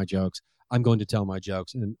 These are my jokes. I'm going to tell my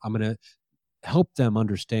jokes, and I'm going to help them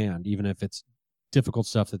understand, even if it's difficult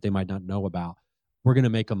stuff that they might not know about. We're going to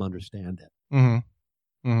make them understand it.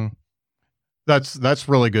 That's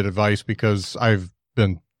really good advice, because I've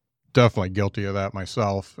been definitely guilty of that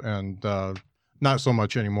myself, and not so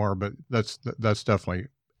much anymore, but that's definitely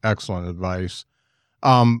excellent advice.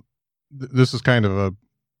 This is kind of a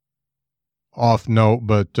off note,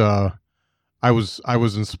 but I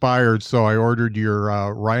was inspired, so I ordered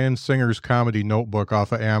your Ryan Singer's Comedy Notebook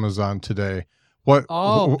off of Amazon today.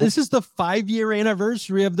 This is the 5-year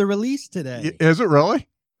anniversary of the release today. Is it really?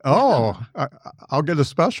 Oh, I'll get a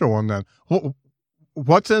special one then.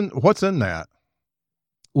 What's in that?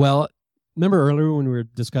 Well, remember earlier when we were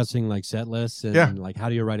discussing like set lists and like how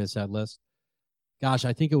do you write a set list? Gosh,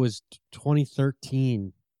 I think it was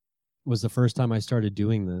 2013 was the first time I started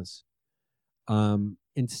doing this.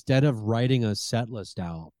 Instead of writing a set list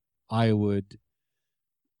out, I would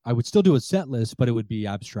still do a set list, but it would be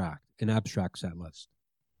an abstract set list.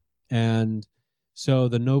 And so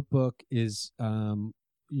the notebook is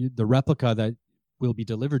the replica that will be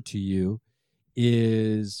delivered to you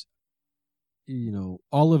is, you know,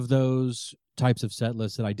 all of those types of set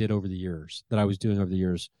lists that I did over the years, that I was doing over the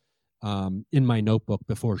years, in my notebook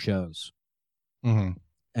before shows.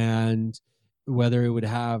 And whether it would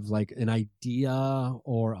have like an idea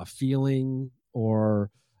or a feeling or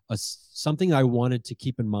something I wanted to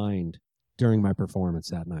keep in mind during my performance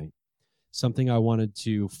that night, something I wanted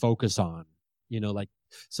to focus on, you know, like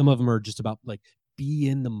some of them are just about like, be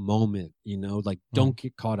in the moment, you know, like don't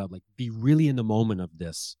get caught up, like be really in the moment of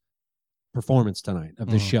this performance tonight,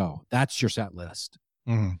 of the show. That's your set list.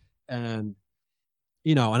 And,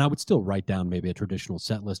 you know, and I would still write down maybe a traditional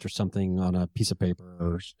set list or something on a piece of paper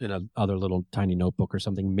or in a other little tiny notebook or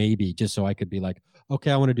something, maybe just so I could be like,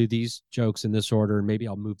 okay, I want to do these jokes in this order. And maybe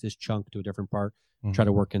I'll move this chunk to a different part, try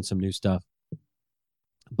to work in some new stuff.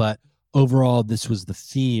 But overall, this was the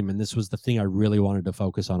theme, and this was the thing I really wanted to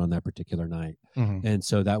focus on that particular night. And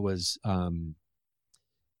so that was,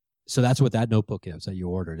 so that's what that notebook is that you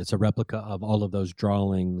ordered. It's a replica of all of those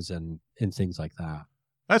drawings and things like that.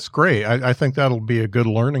 That's great. I think that'll be a good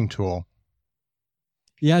learning tool.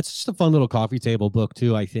 Yeah, it's just a fun little coffee table book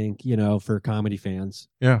too, I think, you know, for comedy fans.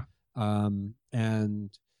 Yeah. And,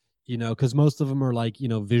 you know, because most of them are like, you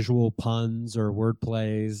know, visual puns or word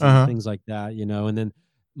plays and things like that, you know, and then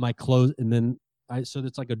so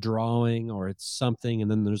it's like a drawing or it's something, and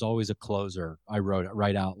then there's always a closer. I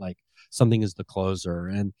write out like something is the closer,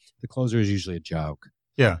 and the closer is usually a joke.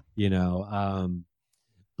 Yeah. You know,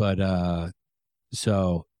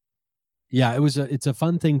 so yeah, it's a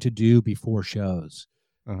fun thing to do before shows.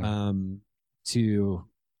 To,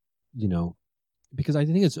 you know, because I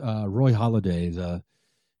think it's Roy Halladay,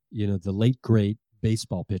 the late great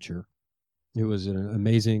baseball pitcher, who was an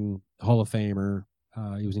amazing Hall of Famer.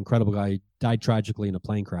 He was an incredible guy. He died tragically in a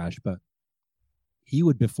plane crash, but he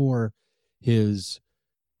would, before pitching,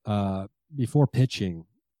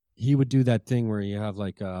 he would do that thing where you have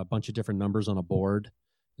like a bunch of different numbers on a board,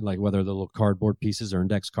 like whether the little cardboard pieces or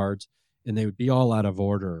index cards, and they would be all out of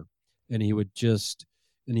order. And he would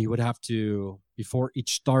have to, before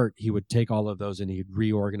each start, he would take all of those and he'd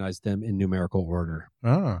reorganize them in numerical order.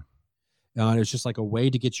 And it was just like a way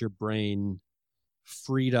to get your brain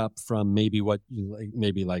freed up from maybe what you like,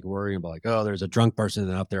 maybe like worrying about, like, oh, there's a drunk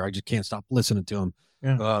person out there, I just can't stop listening to them.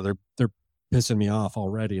 Yeah. Oh, they're pissing me off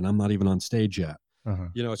already, and I'm not even on stage yet. Uh-huh.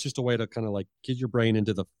 It's just a way to kind of like get your brain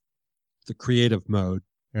into the creative mode.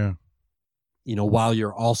 Yeah. While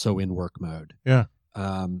you're also in work mode. Yeah.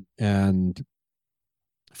 And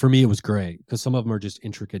for me, it was great because some of them are just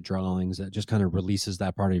intricate drawings that just kind of releases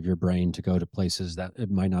that part of your brain to go to places that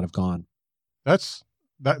it might not have gone. That's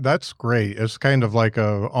great. It's kind of like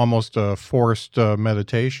almost a forced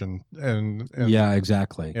meditation, and yeah,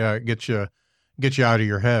 exactly. Yeah, it gets you out of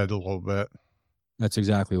your head a little bit. That's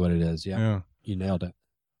exactly what it is. Yeah. You nailed it.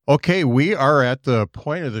 Okay, we are at the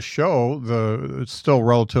point of the show. It's still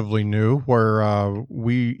relatively new, where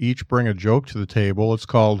we each bring a joke to the table. It's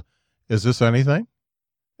called "Is This Anything?"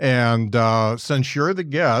 And since you're the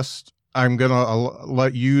guest, I'm gonna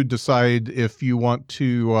let you decide if you want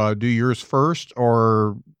to do yours first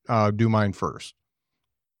or do mine first.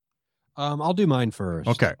 I'll do mine first.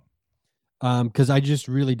 Okay. Because I just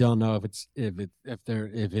really don't know if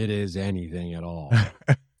it is anything at all.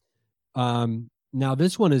 Now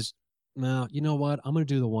this one is, now, you know what? I'm going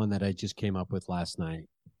to do the one that I just came up with last night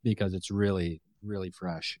because it's really, really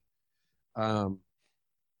fresh.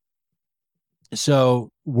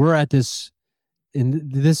 So we're at this,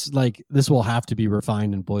 this will have to be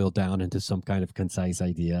refined and boiled down into some kind of concise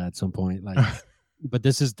idea at some point. But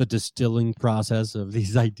this is the distilling process of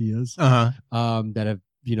these ideas that have,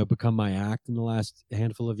 become my act in the last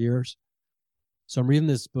handful of years. So I'm reading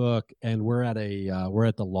this book, and we're at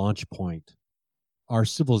the launch point. Our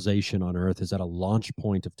civilization on Earth is at a launch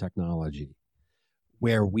point of technology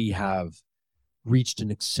where we have reached an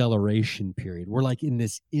acceleration period. We're like in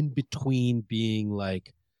this in between being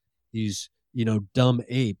like these, dumb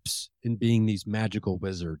apes and being these magical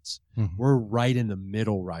wizards. Mm-hmm. We're right in the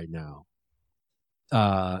middle right now,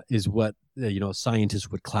 is what, scientists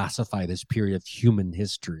would classify this period of human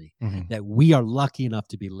history that we are lucky enough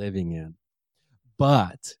to be living in.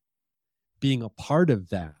 But being a part of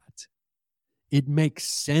that, it makes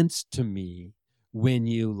sense to me when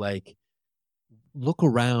you look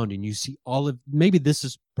around and you see all of, maybe this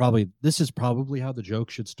is probably how the joke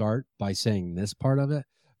should start, by saying this part of it,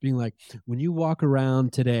 being like, when you walk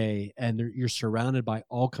around today and you're surrounded by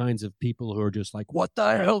all kinds of people who are just like, what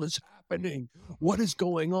the hell is happening? What is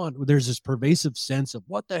going on? There's this pervasive sense of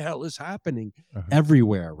what the hell is happening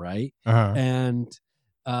everywhere, right? And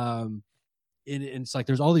it's like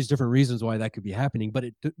there's all these different reasons why that could be happening, but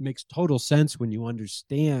it makes total sense when you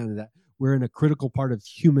understand that we're in a critical part of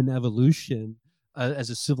human evolution as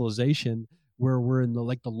a civilization, where we're in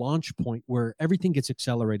the launch point where everything gets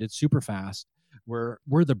accelerated super fast.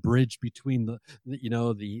 We're the bridge between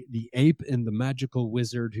the ape and the magical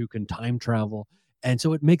wizard who can time travel, and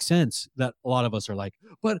so it makes sense that a lot of us are like,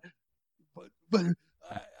 but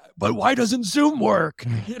why doesn't Zoom work?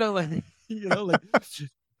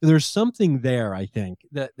 There's something there, I think,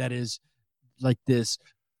 that is like this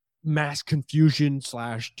mass confusion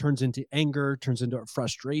 / turns into anger, turns into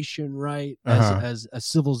frustration, right? As a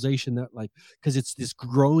civilization that because it's this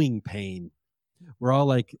growing pain. We're all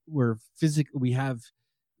we have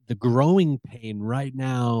the growing pain right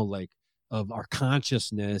now, of our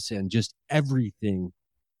consciousness and just everything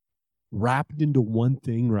wrapped into one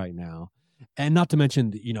thing right now. And not to mention,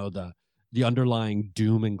 the underlying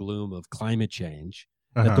doom and gloom of climate change.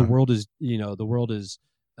 That the world is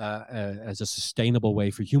as a sustainable way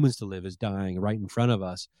for humans to live is dying right in front of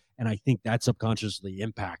us. And I think that subconsciously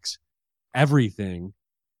impacts everything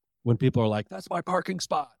when people are like, that's my parking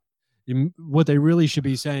spot. What they really should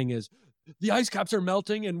be saying is, the ice caps are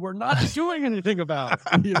melting and we're not doing anything about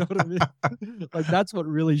it. You know what I mean? That's what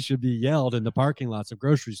really should be yelled in the parking lots of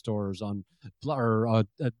grocery stores or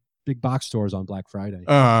at big box stores on Black Friday.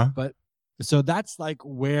 But so that's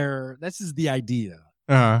where this is the idea.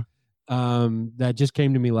 That just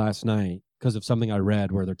came to me last night because of something I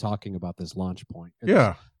read where they're talking about this launch point.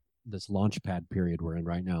 This launch pad period we're in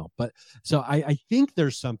right now. But so I think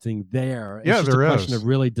there's something there. It's just a question of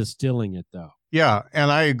really distilling it, though. Yeah,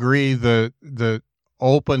 and I agree that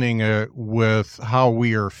opening it with how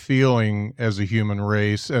we are feeling as a human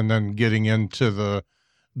race, and then getting into the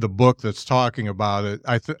book that's talking about it,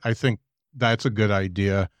 I think that's a good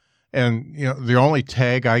idea. And the only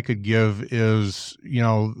tag I could give is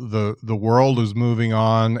the world is moving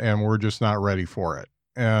on and we're just not ready for it.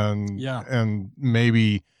 And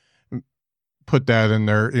maybe put that in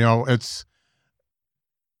there. It's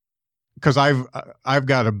because I've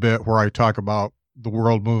got a bit where I talk about the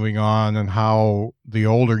world moving on and how the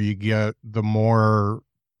older you get, the more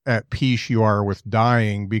at peace you are with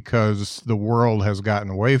dying, because the world has gotten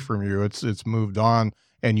away from you. It's moved on.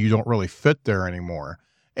 and you don't really fit there anymore.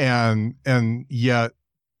 And yet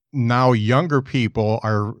now younger people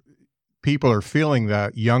are feeling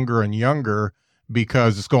that, younger and younger,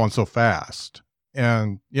 because it's going so fast.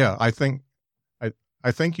 And yeah, I think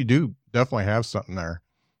you do definitely have something there.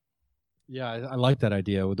 Yeah, I like that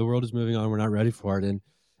idea. The world is moving on. We're not ready for it.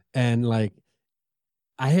 And like,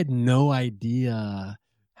 I had no idea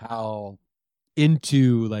how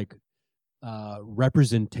into like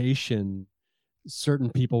representation certain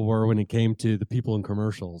people were when it came to the people in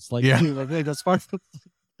commercials. Like, Yeah. dude, like that's far.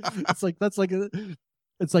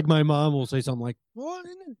 It's like my mom will say something like, "Well, I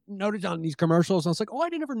didn't notice on these commercials." And I was like, "Oh, I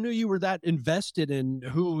never knew you were that invested in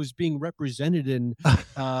who was being represented in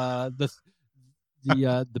the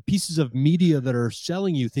pieces of media that are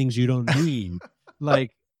selling you things you don't need."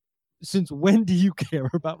 Like, since when do you care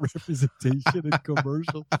about representation in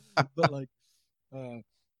commercials? But like,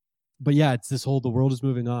 but yeah, it's this whole, the world is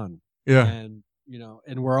moving on. Yeah. And, you know,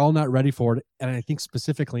 and we're all not ready for it. And I think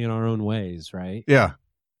specifically in our own ways, right? Yeah.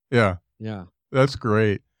 Yeah. Yeah. That's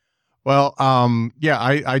great. Well, yeah,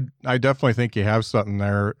 I definitely think you have something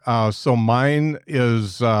there. So mine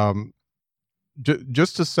is,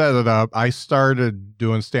 just to set it up, I started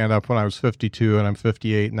doing stand up when I was 52 and I'm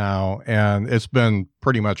 58 now. And it's been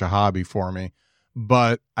pretty much a hobby for me.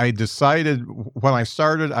 But I decided when I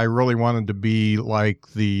started, I really wanted to be like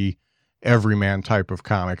the everyman type of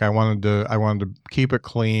comic. I wanted to keep it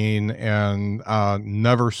clean and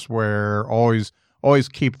never swear, always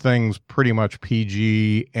keep things pretty much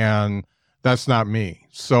PG, and that's not me.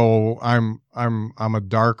 So I'm a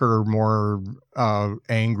darker, more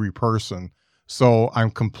angry person. So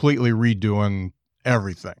I'm completely redoing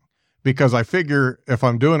everything, because I figure if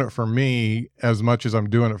I'm doing it for me as much as I'm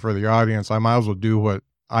doing it for the audience, I might as well do what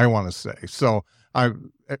I want to say. So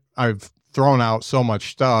I've thrown out so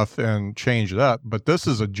much stuff and changed it up, but this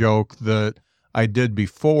is a joke that I did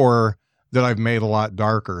before that I've made a lot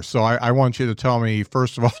darker. So I want you to tell me,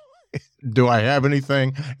 first of all, do I have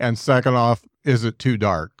anything? And second off, is it too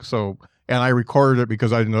dark? So, and I recorded it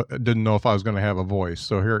because I didn't know if I was going to have a voice.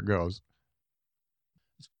 So here it goes.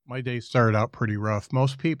 My day started out pretty rough.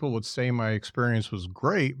 Most people would say my experience was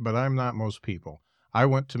great, but I'm not most people. I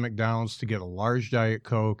went to McDonald's to get a large Diet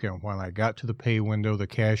Coke, and when I got to the pay window, the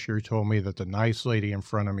cashier told me that the nice lady in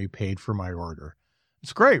front of me paid for my order.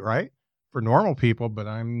 It's great, right? For normal people, but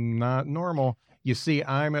I'm not normal. You see,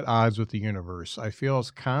 I'm at odds with the universe. I feel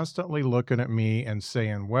it's constantly looking at me and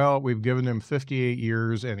saying, well, we've given him 58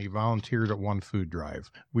 years and he volunteered at one food drive.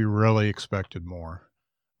 We really expected more.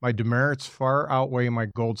 My demerits far outweigh my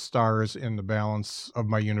gold stars in the balance of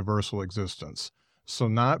my universal existence. So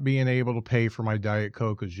not being able to pay for my Diet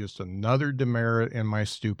Coke is just another demerit in my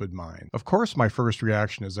stupid mind. Of course, my first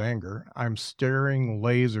reaction is anger. I'm staring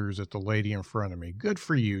lasers at the lady in front of me. Good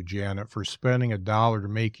for you, Janet, for spending $1 to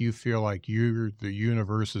make you feel like you're the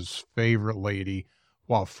universe's favorite lady,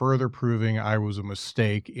 while further proving I was a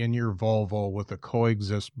mistake in your Volvo with a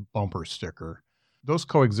coexist bumper sticker. Those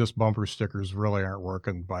coexist bumper stickers really aren't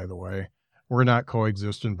working, by the way. We're not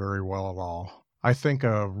coexisting very well at all. I think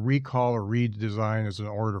a recall or redesign is in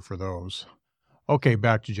order for those. Okay,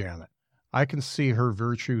 back to Janet. I can see her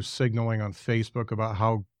virtue signaling on Facebook about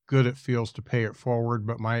how good it feels to pay it forward,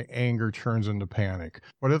 but my anger turns into panic.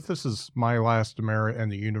 What if this is my last demerit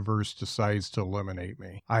and the universe decides to eliminate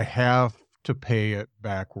me? I have to pay it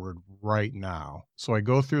backward right now. So I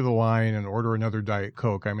go through the line and order another Diet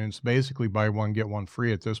Coke. I mean, it's basically buy one, get one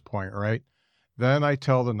free at this point, right? Then I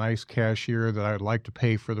tell the nice cashier that I'd like to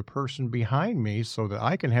pay for the person behind me so that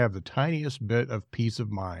I can have the tiniest bit of peace of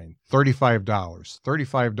mind. $35.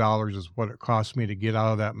 $35 is what it cost me to get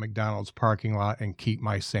out of that McDonald's parking lot and keep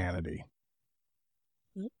my sanity.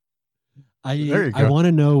 I want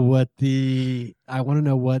to know what the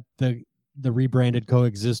rebranded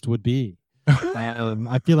coexist would be.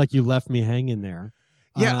 I feel like you left me hanging there.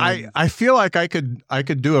 Yeah, I feel like I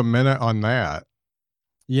could do a minute on that.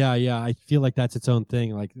 Yeah, I feel like that's its own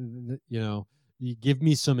thing. Like, you know, you give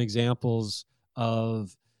me some examples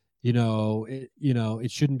of,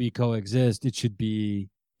 it shouldn't be coexist. It should be,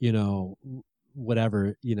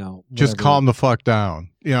 whatever. Just calm the fuck down.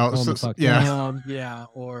 Down, yeah.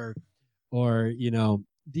 Or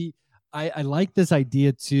I like this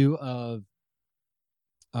idea too of,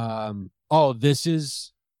 this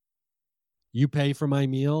is, you pay for my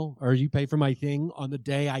meal or you pay for my thing on the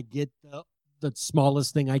day I get the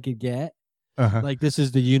smallest thing I could get. Like, this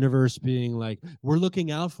is the universe being like, we're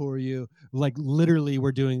looking out for you. Like, literally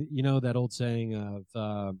we're doing, that old saying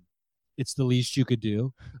of, it's the least you could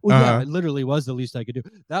do. Well, yeah, it literally was the least I could do.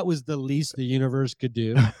 That was the least the universe could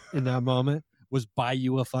do in that moment, was buy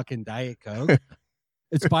you a fucking Diet Coke.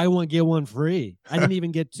 It's buy one, get one free. I didn't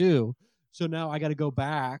even get two. So now I got to go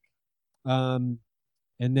back. And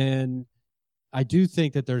then I do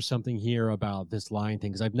think that there's something here about this line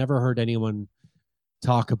thing, because I've never heard anyone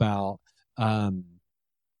talk about,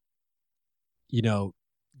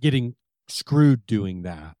 getting screwed doing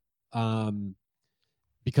that.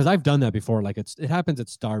 Because I've done that before. Like it happens at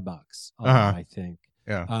Starbucks, I think.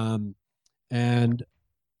 Yeah. And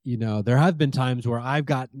there have been times where I've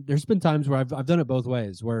done it both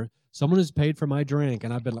ways, where someone has paid for my drink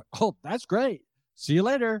and I've been like, oh, that's great. See you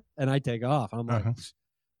later. And I take off. I'm like,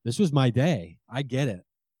 this was my day. I get it.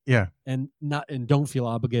 Yeah. And don't feel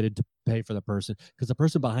obligated to pay for the person, because the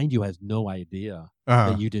person behind you has no idea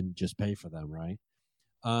that you didn't just pay for them. Right.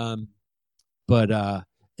 And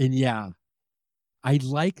yeah, I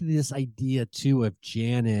like this idea too of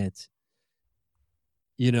Janet,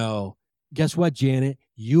 guess what, Janet?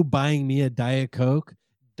 You buying me a Diet Coke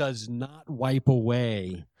does not wipe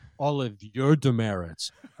away all of your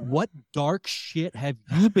demerits. What dark shit have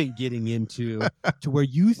you been getting into to where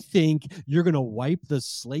you think you're going to wipe the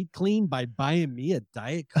slate clean by buying me a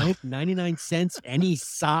Diet Coke? 99 cents any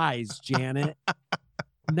size, Janet.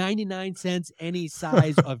 99 cents any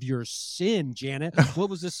size of your sin, Janet.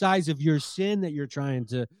 What was the size of your sin that you're trying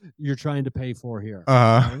to pay for here?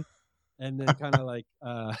 Right? And then kind of like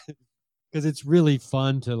because it's really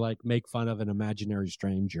fun to like make fun of an imaginary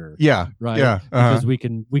stranger. Yeah. Right. Yeah. Because we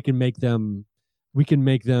can make them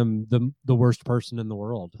the worst person in the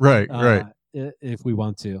world. Right. Right. If we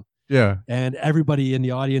want to. Yeah. And everybody in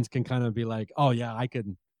the audience can kind of be like, oh yeah, I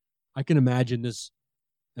can imagine this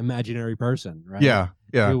imaginary person. Right. Yeah.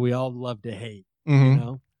 Yeah. Who we all love to hate.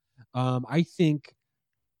 Mm-hmm. I think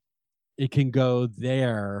it can go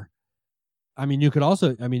there. I mean, you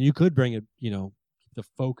could bring it, the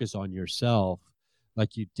focus on yourself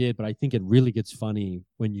like you did, but I think it really gets funny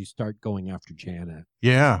when you start going after Janet.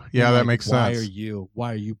 Yeah. Yeah. That makes sense.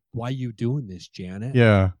 Why are you doing this, Janet?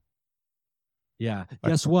 Yeah. Yeah.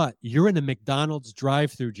 Guess what? You're in a McDonald's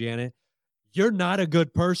drive-thru, Janet. You're not a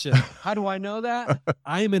good person. How do I know that?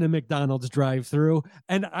 I'm in a McDonald's drive-thru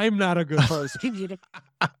and I'm not a good person.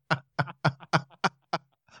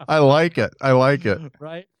 I like it.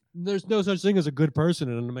 Right? There's no such thing as a good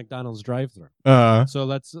person in a McDonald's drive-thru. So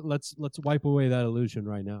let's wipe away that illusion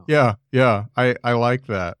right now. Yeah, yeah, I like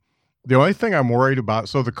that. The only thing I'm worried about,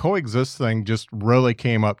 so the coexist thing just really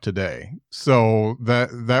came up today. So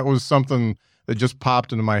that was something that just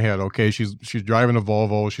popped into my head. Okay, she's driving a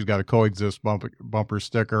Volvo. She's got a coexist bumper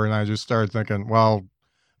sticker, and I just started thinking, well,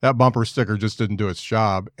 that bumper sticker just didn't do its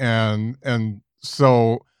job, and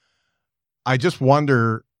so I just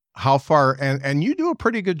wonder how far, and you do a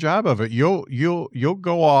pretty good job of it. You'll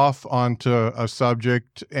go off onto a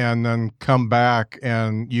subject and then come back,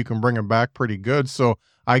 and you can bring it back pretty good. So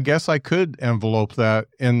I guess I could envelope that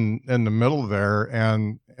in the middle there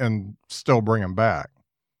and still bring them back.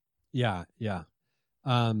 Yeah, yeah,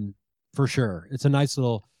 for sure. It's a nice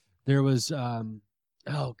little. There was oh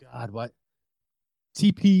God, what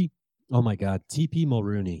TP? Oh my God, TP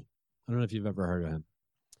Mulrooney. I don't know if you've ever heard of him.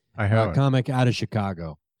 I have a comic out of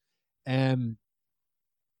Chicago. And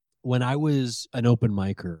when I was an open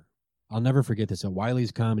micer, I'll never forget this, at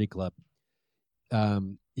Wiley's Comedy Club.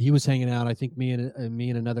 He was hanging out. I think me and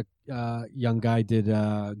another young guy did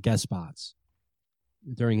guest spots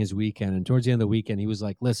during his weekend. And towards the end of the weekend, he was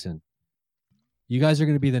like, listen, you guys are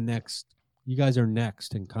going to be you guys are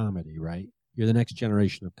next in comedy, right? You're the next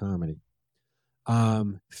generation of comedy.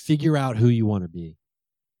 Figure out who you want to be.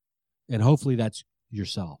 And hopefully that's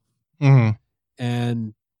yourself. Mm-hmm.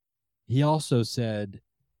 And he also said,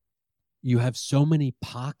 you have so many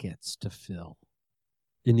pockets to fill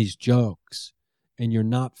in these jokes, and you're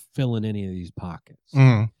not filling any of these pockets.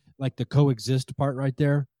 Mm-hmm. Like the coexist part right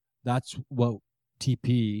there, that's what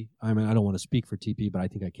TP, I mean, I don't want to speak for TP, but I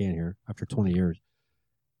think I can here after 20 years.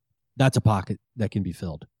 That's a pocket that can be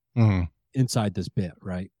filled inside this bit,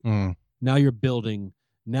 right? Mm-hmm. Now you're building,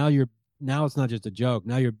 now it's not just a joke.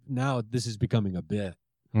 Now this is becoming a bit.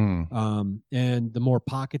 Mm. And the more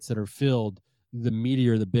pockets that are filled, the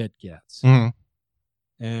meatier the bit gets, and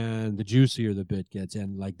the juicier the bit gets,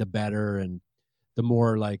 and like the better, and the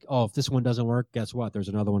more like, oh, if this one doesn't work, guess what? There's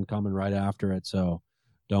another one coming right after it, so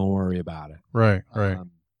don't worry about it. Right.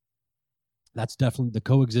 That's definitely, the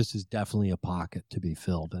coexist is definitely a pocket to be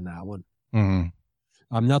filled in that one.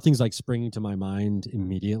 Mm-hmm. Nothing's like springing to my mind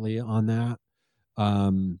immediately on that,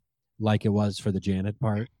 like it was for the Janet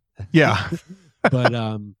part. Yeah. but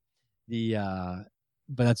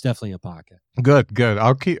that's definitely a pocket. Good.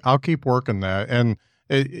 I'll keep working that. And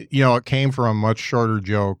it came from a much shorter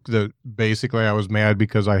joke that basically I was mad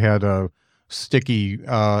because I had a sticky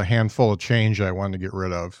handful of change I wanted to get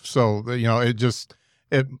rid of. So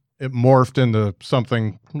it morphed into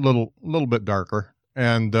something little bit darker.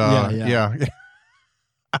 And yeah.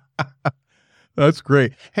 That's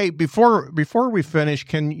great. Hey, before we finish,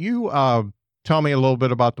 can you tell me a little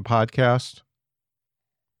bit about the podcast?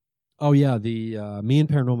 Oh yeah, the Me and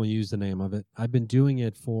Paranormal use the name of it. I've been doing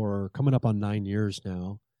it for coming up on 9 years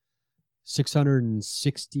now.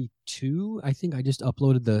 662. I think I just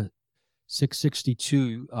uploaded the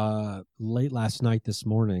 662 late last night this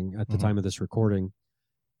morning at the time of this recording.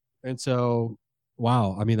 And so,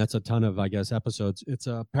 wow, I mean, that's a ton of, I guess, episodes. It's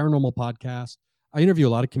a paranormal podcast. I interview a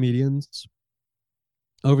lot of comedians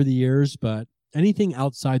over the years, but anything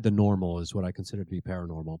outside the normal is what I consider to be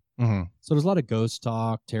paranormal. Mm-hmm. So there's a lot of ghost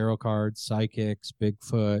talk, tarot cards, psychics,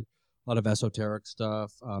 Bigfoot, a lot of esoteric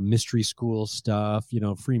stuff, mystery school stuff,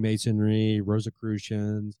 Freemasonry,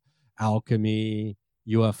 Rosicrucians, alchemy,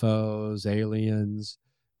 UFOs, aliens,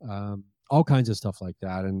 all kinds of stuff like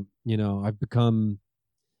that. And, I've become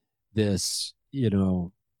this, I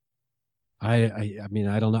mean,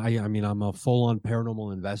 I don't know. I mean, I'm a full-on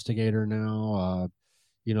paranormal investigator now.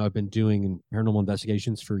 I've been doing paranormal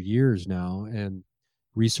investigations for years now and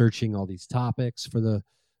researching all these topics for the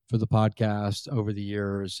podcast over the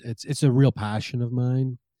years. It's a real passion of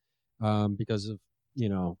mine because of,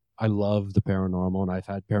 I love the paranormal, and I've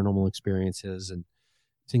had paranormal experiences and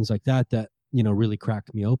things like that really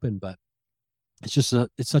cracked me open. But it's just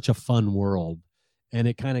it's such a fun world. And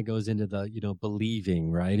it kind of goes into the,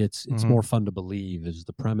 believing, right? It's more fun to believe is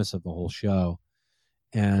the premise of the whole show.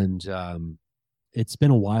 And it's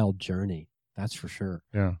been a wild journey, that's for sure.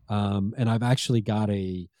 Yeah. And I've actually got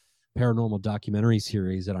a paranormal documentary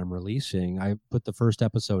series that I'm releasing. I put the first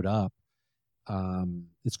episode up.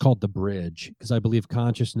 It's called The Bridge, because I believe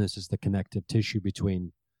consciousness is the connective tissue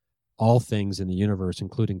between all things in the universe,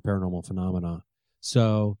 including paranormal phenomena.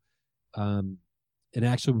 So, and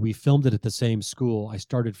actually, we filmed it at the same school. I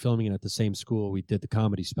started filming it at the same school we did the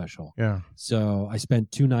comedy special. Yeah. So I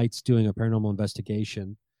spent 2 nights doing a paranormal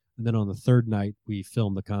investigation, and then on the 3rd night, we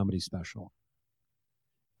filmed the comedy special.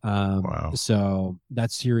 Wow. So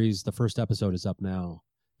that series, the first episode is up now,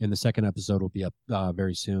 and the second episode will be up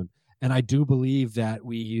very soon. And I do believe that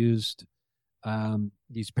we used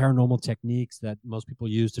these paranormal techniques that most people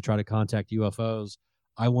use to try to contact UFOs.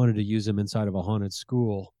 I wanted to use them inside of a haunted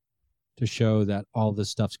school to show that all this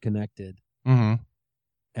stuff's connected. Mm-hmm.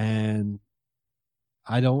 And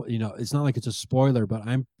I don't, it's not like it's a spoiler, but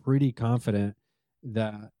I'm pretty confident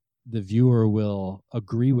that the viewer will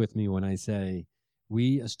agree with me when I say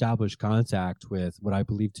we established contact with what I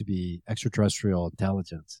believe to be extraterrestrial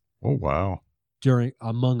intelligence. Oh, wow.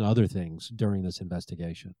 Among other things, during this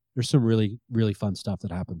investigation. There's some really, really fun stuff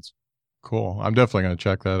that happens. Cool. I'm definitely going to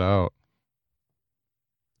check that out.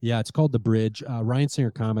 Yeah, it's called The Bridge.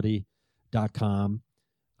 RyanSingerComedy.com.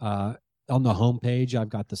 On the homepage, I've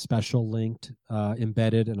got the special linked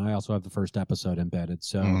embedded, and I also have the first episode embedded.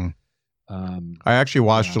 So I actually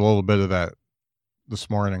watched a little bit of that this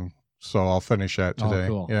morning, so I'll finish that today. Oh,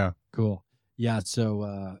 cool. Yeah. Cool. Yeah.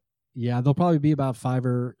 So there'll probably be about 5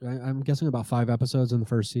 I'm guessing about 5 episodes in the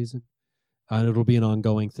first season. And it'll be an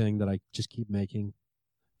ongoing thing that I just keep making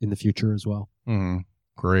in the future as well.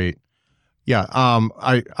 Great. Yeah.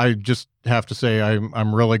 I just have to say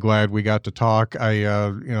I'm really glad we got to talk.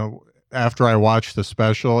 After I watched the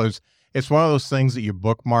special, it's one of those things that you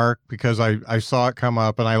bookmark because I saw it come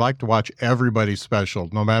up, and I like to watch everybody's special,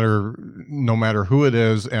 no matter who it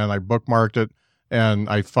is. And I bookmarked it, and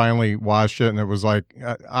I finally watched it, and it was like,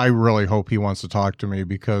 I really hope he wants to talk to me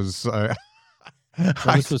because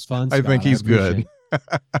this was fun, I think he's good.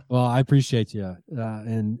 Well, I appreciate you.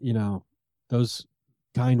 And those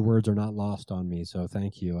kind words are not lost on me. So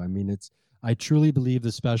thank you. I mean, I truly believe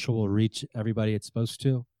the special will reach everybody it's supposed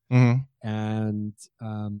to. Mm-hmm. And,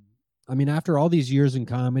 I mean, after all these years in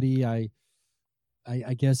comedy, I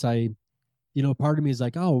guess part of me is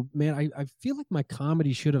like, oh man, I feel like my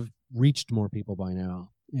comedy should have reached more people by now.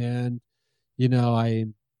 And, I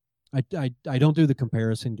don't do the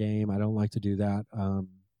comparison game. I don't like to do that.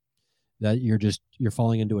 That you're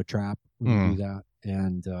falling into a trap when you do that.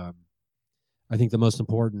 And, I think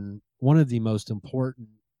one of the most important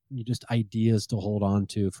just ideas to hold on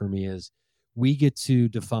to for me is we get to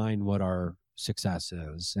define what our success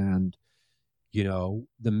is. And,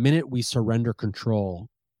 the minute we surrender control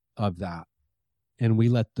of that and we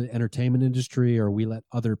let the entertainment industry or we let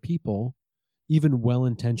other people, even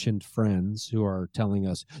well-intentioned friends who are telling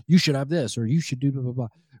us, you should have this or you should do blah, blah, blah,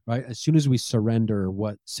 right? As soon as we surrender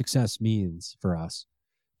what success means for us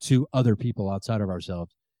to other people outside of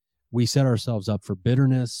ourselves, we set ourselves up for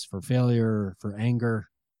bitterness, for failure, for anger.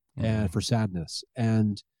 and for sadness.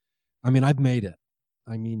 And I mean, I've made it.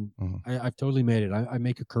 I mean, I've totally made it. I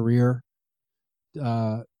make a career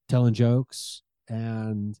telling jokes,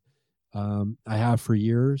 and I have for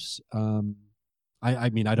years. I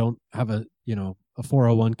mean, I don't have a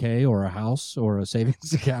 401k or a house or a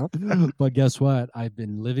savings account, but guess what? I've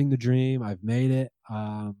been living the dream. I've made it.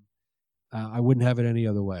 I wouldn't have it any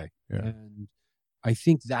other way. Yeah. And I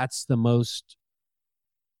think that's the most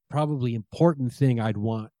probably important thing I'd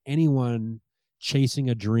want anyone chasing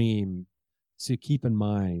a dream to keep in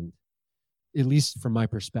mind, at least from my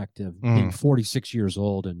perspective, being 46 years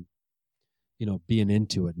old and, being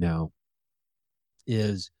into it now,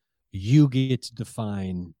 is you get to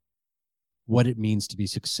define what it means to be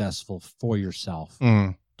successful for yourself.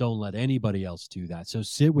 Don't let anybody else do that. So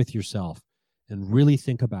sit with yourself and really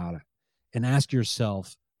think about it and ask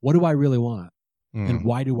yourself, what do I really want? And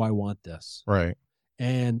why do I want this? Right.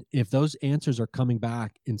 And if those answers are coming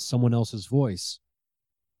back in someone else's voice,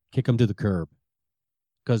 kick them to the curb,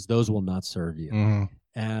 because those will not serve you.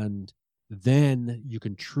 And then you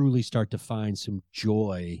can truly start to find some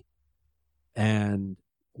joy and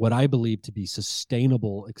what I believe to be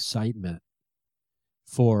sustainable excitement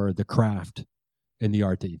for the craft and the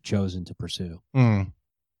art that you've chosen to pursue.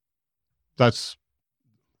 That's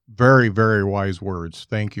very, very wise words.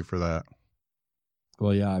 Thank you for that.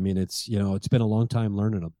 Well, yeah, I mean, it's been a long time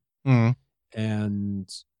learning them. And,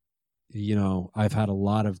 I've had a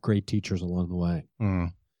lot of great teachers along the way.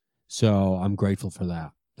 So I'm grateful for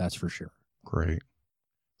that. That's for sure. Great.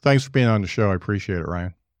 Thanks for being on the show. I appreciate it,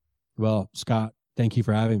 Ryan. Well, Scott, thank you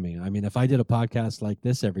for having me. I mean, if I did a podcast like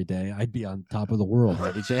this every day, I'd be on top of the world.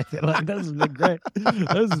 Like, this has been great.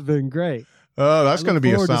 This has been great. Oh, that's going to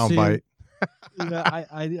be a soundbite.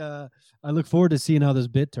 I look forward to seeing how this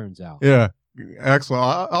bit turns out. Yeah. Excellent.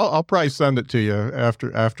 I'll probably send it to you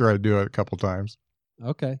after I do it a couple times.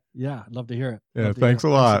 Okay. Yeah. I'd love to hear it. Yeah. Thanks a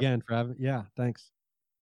lot. Thanks again for having. Yeah. Thanks.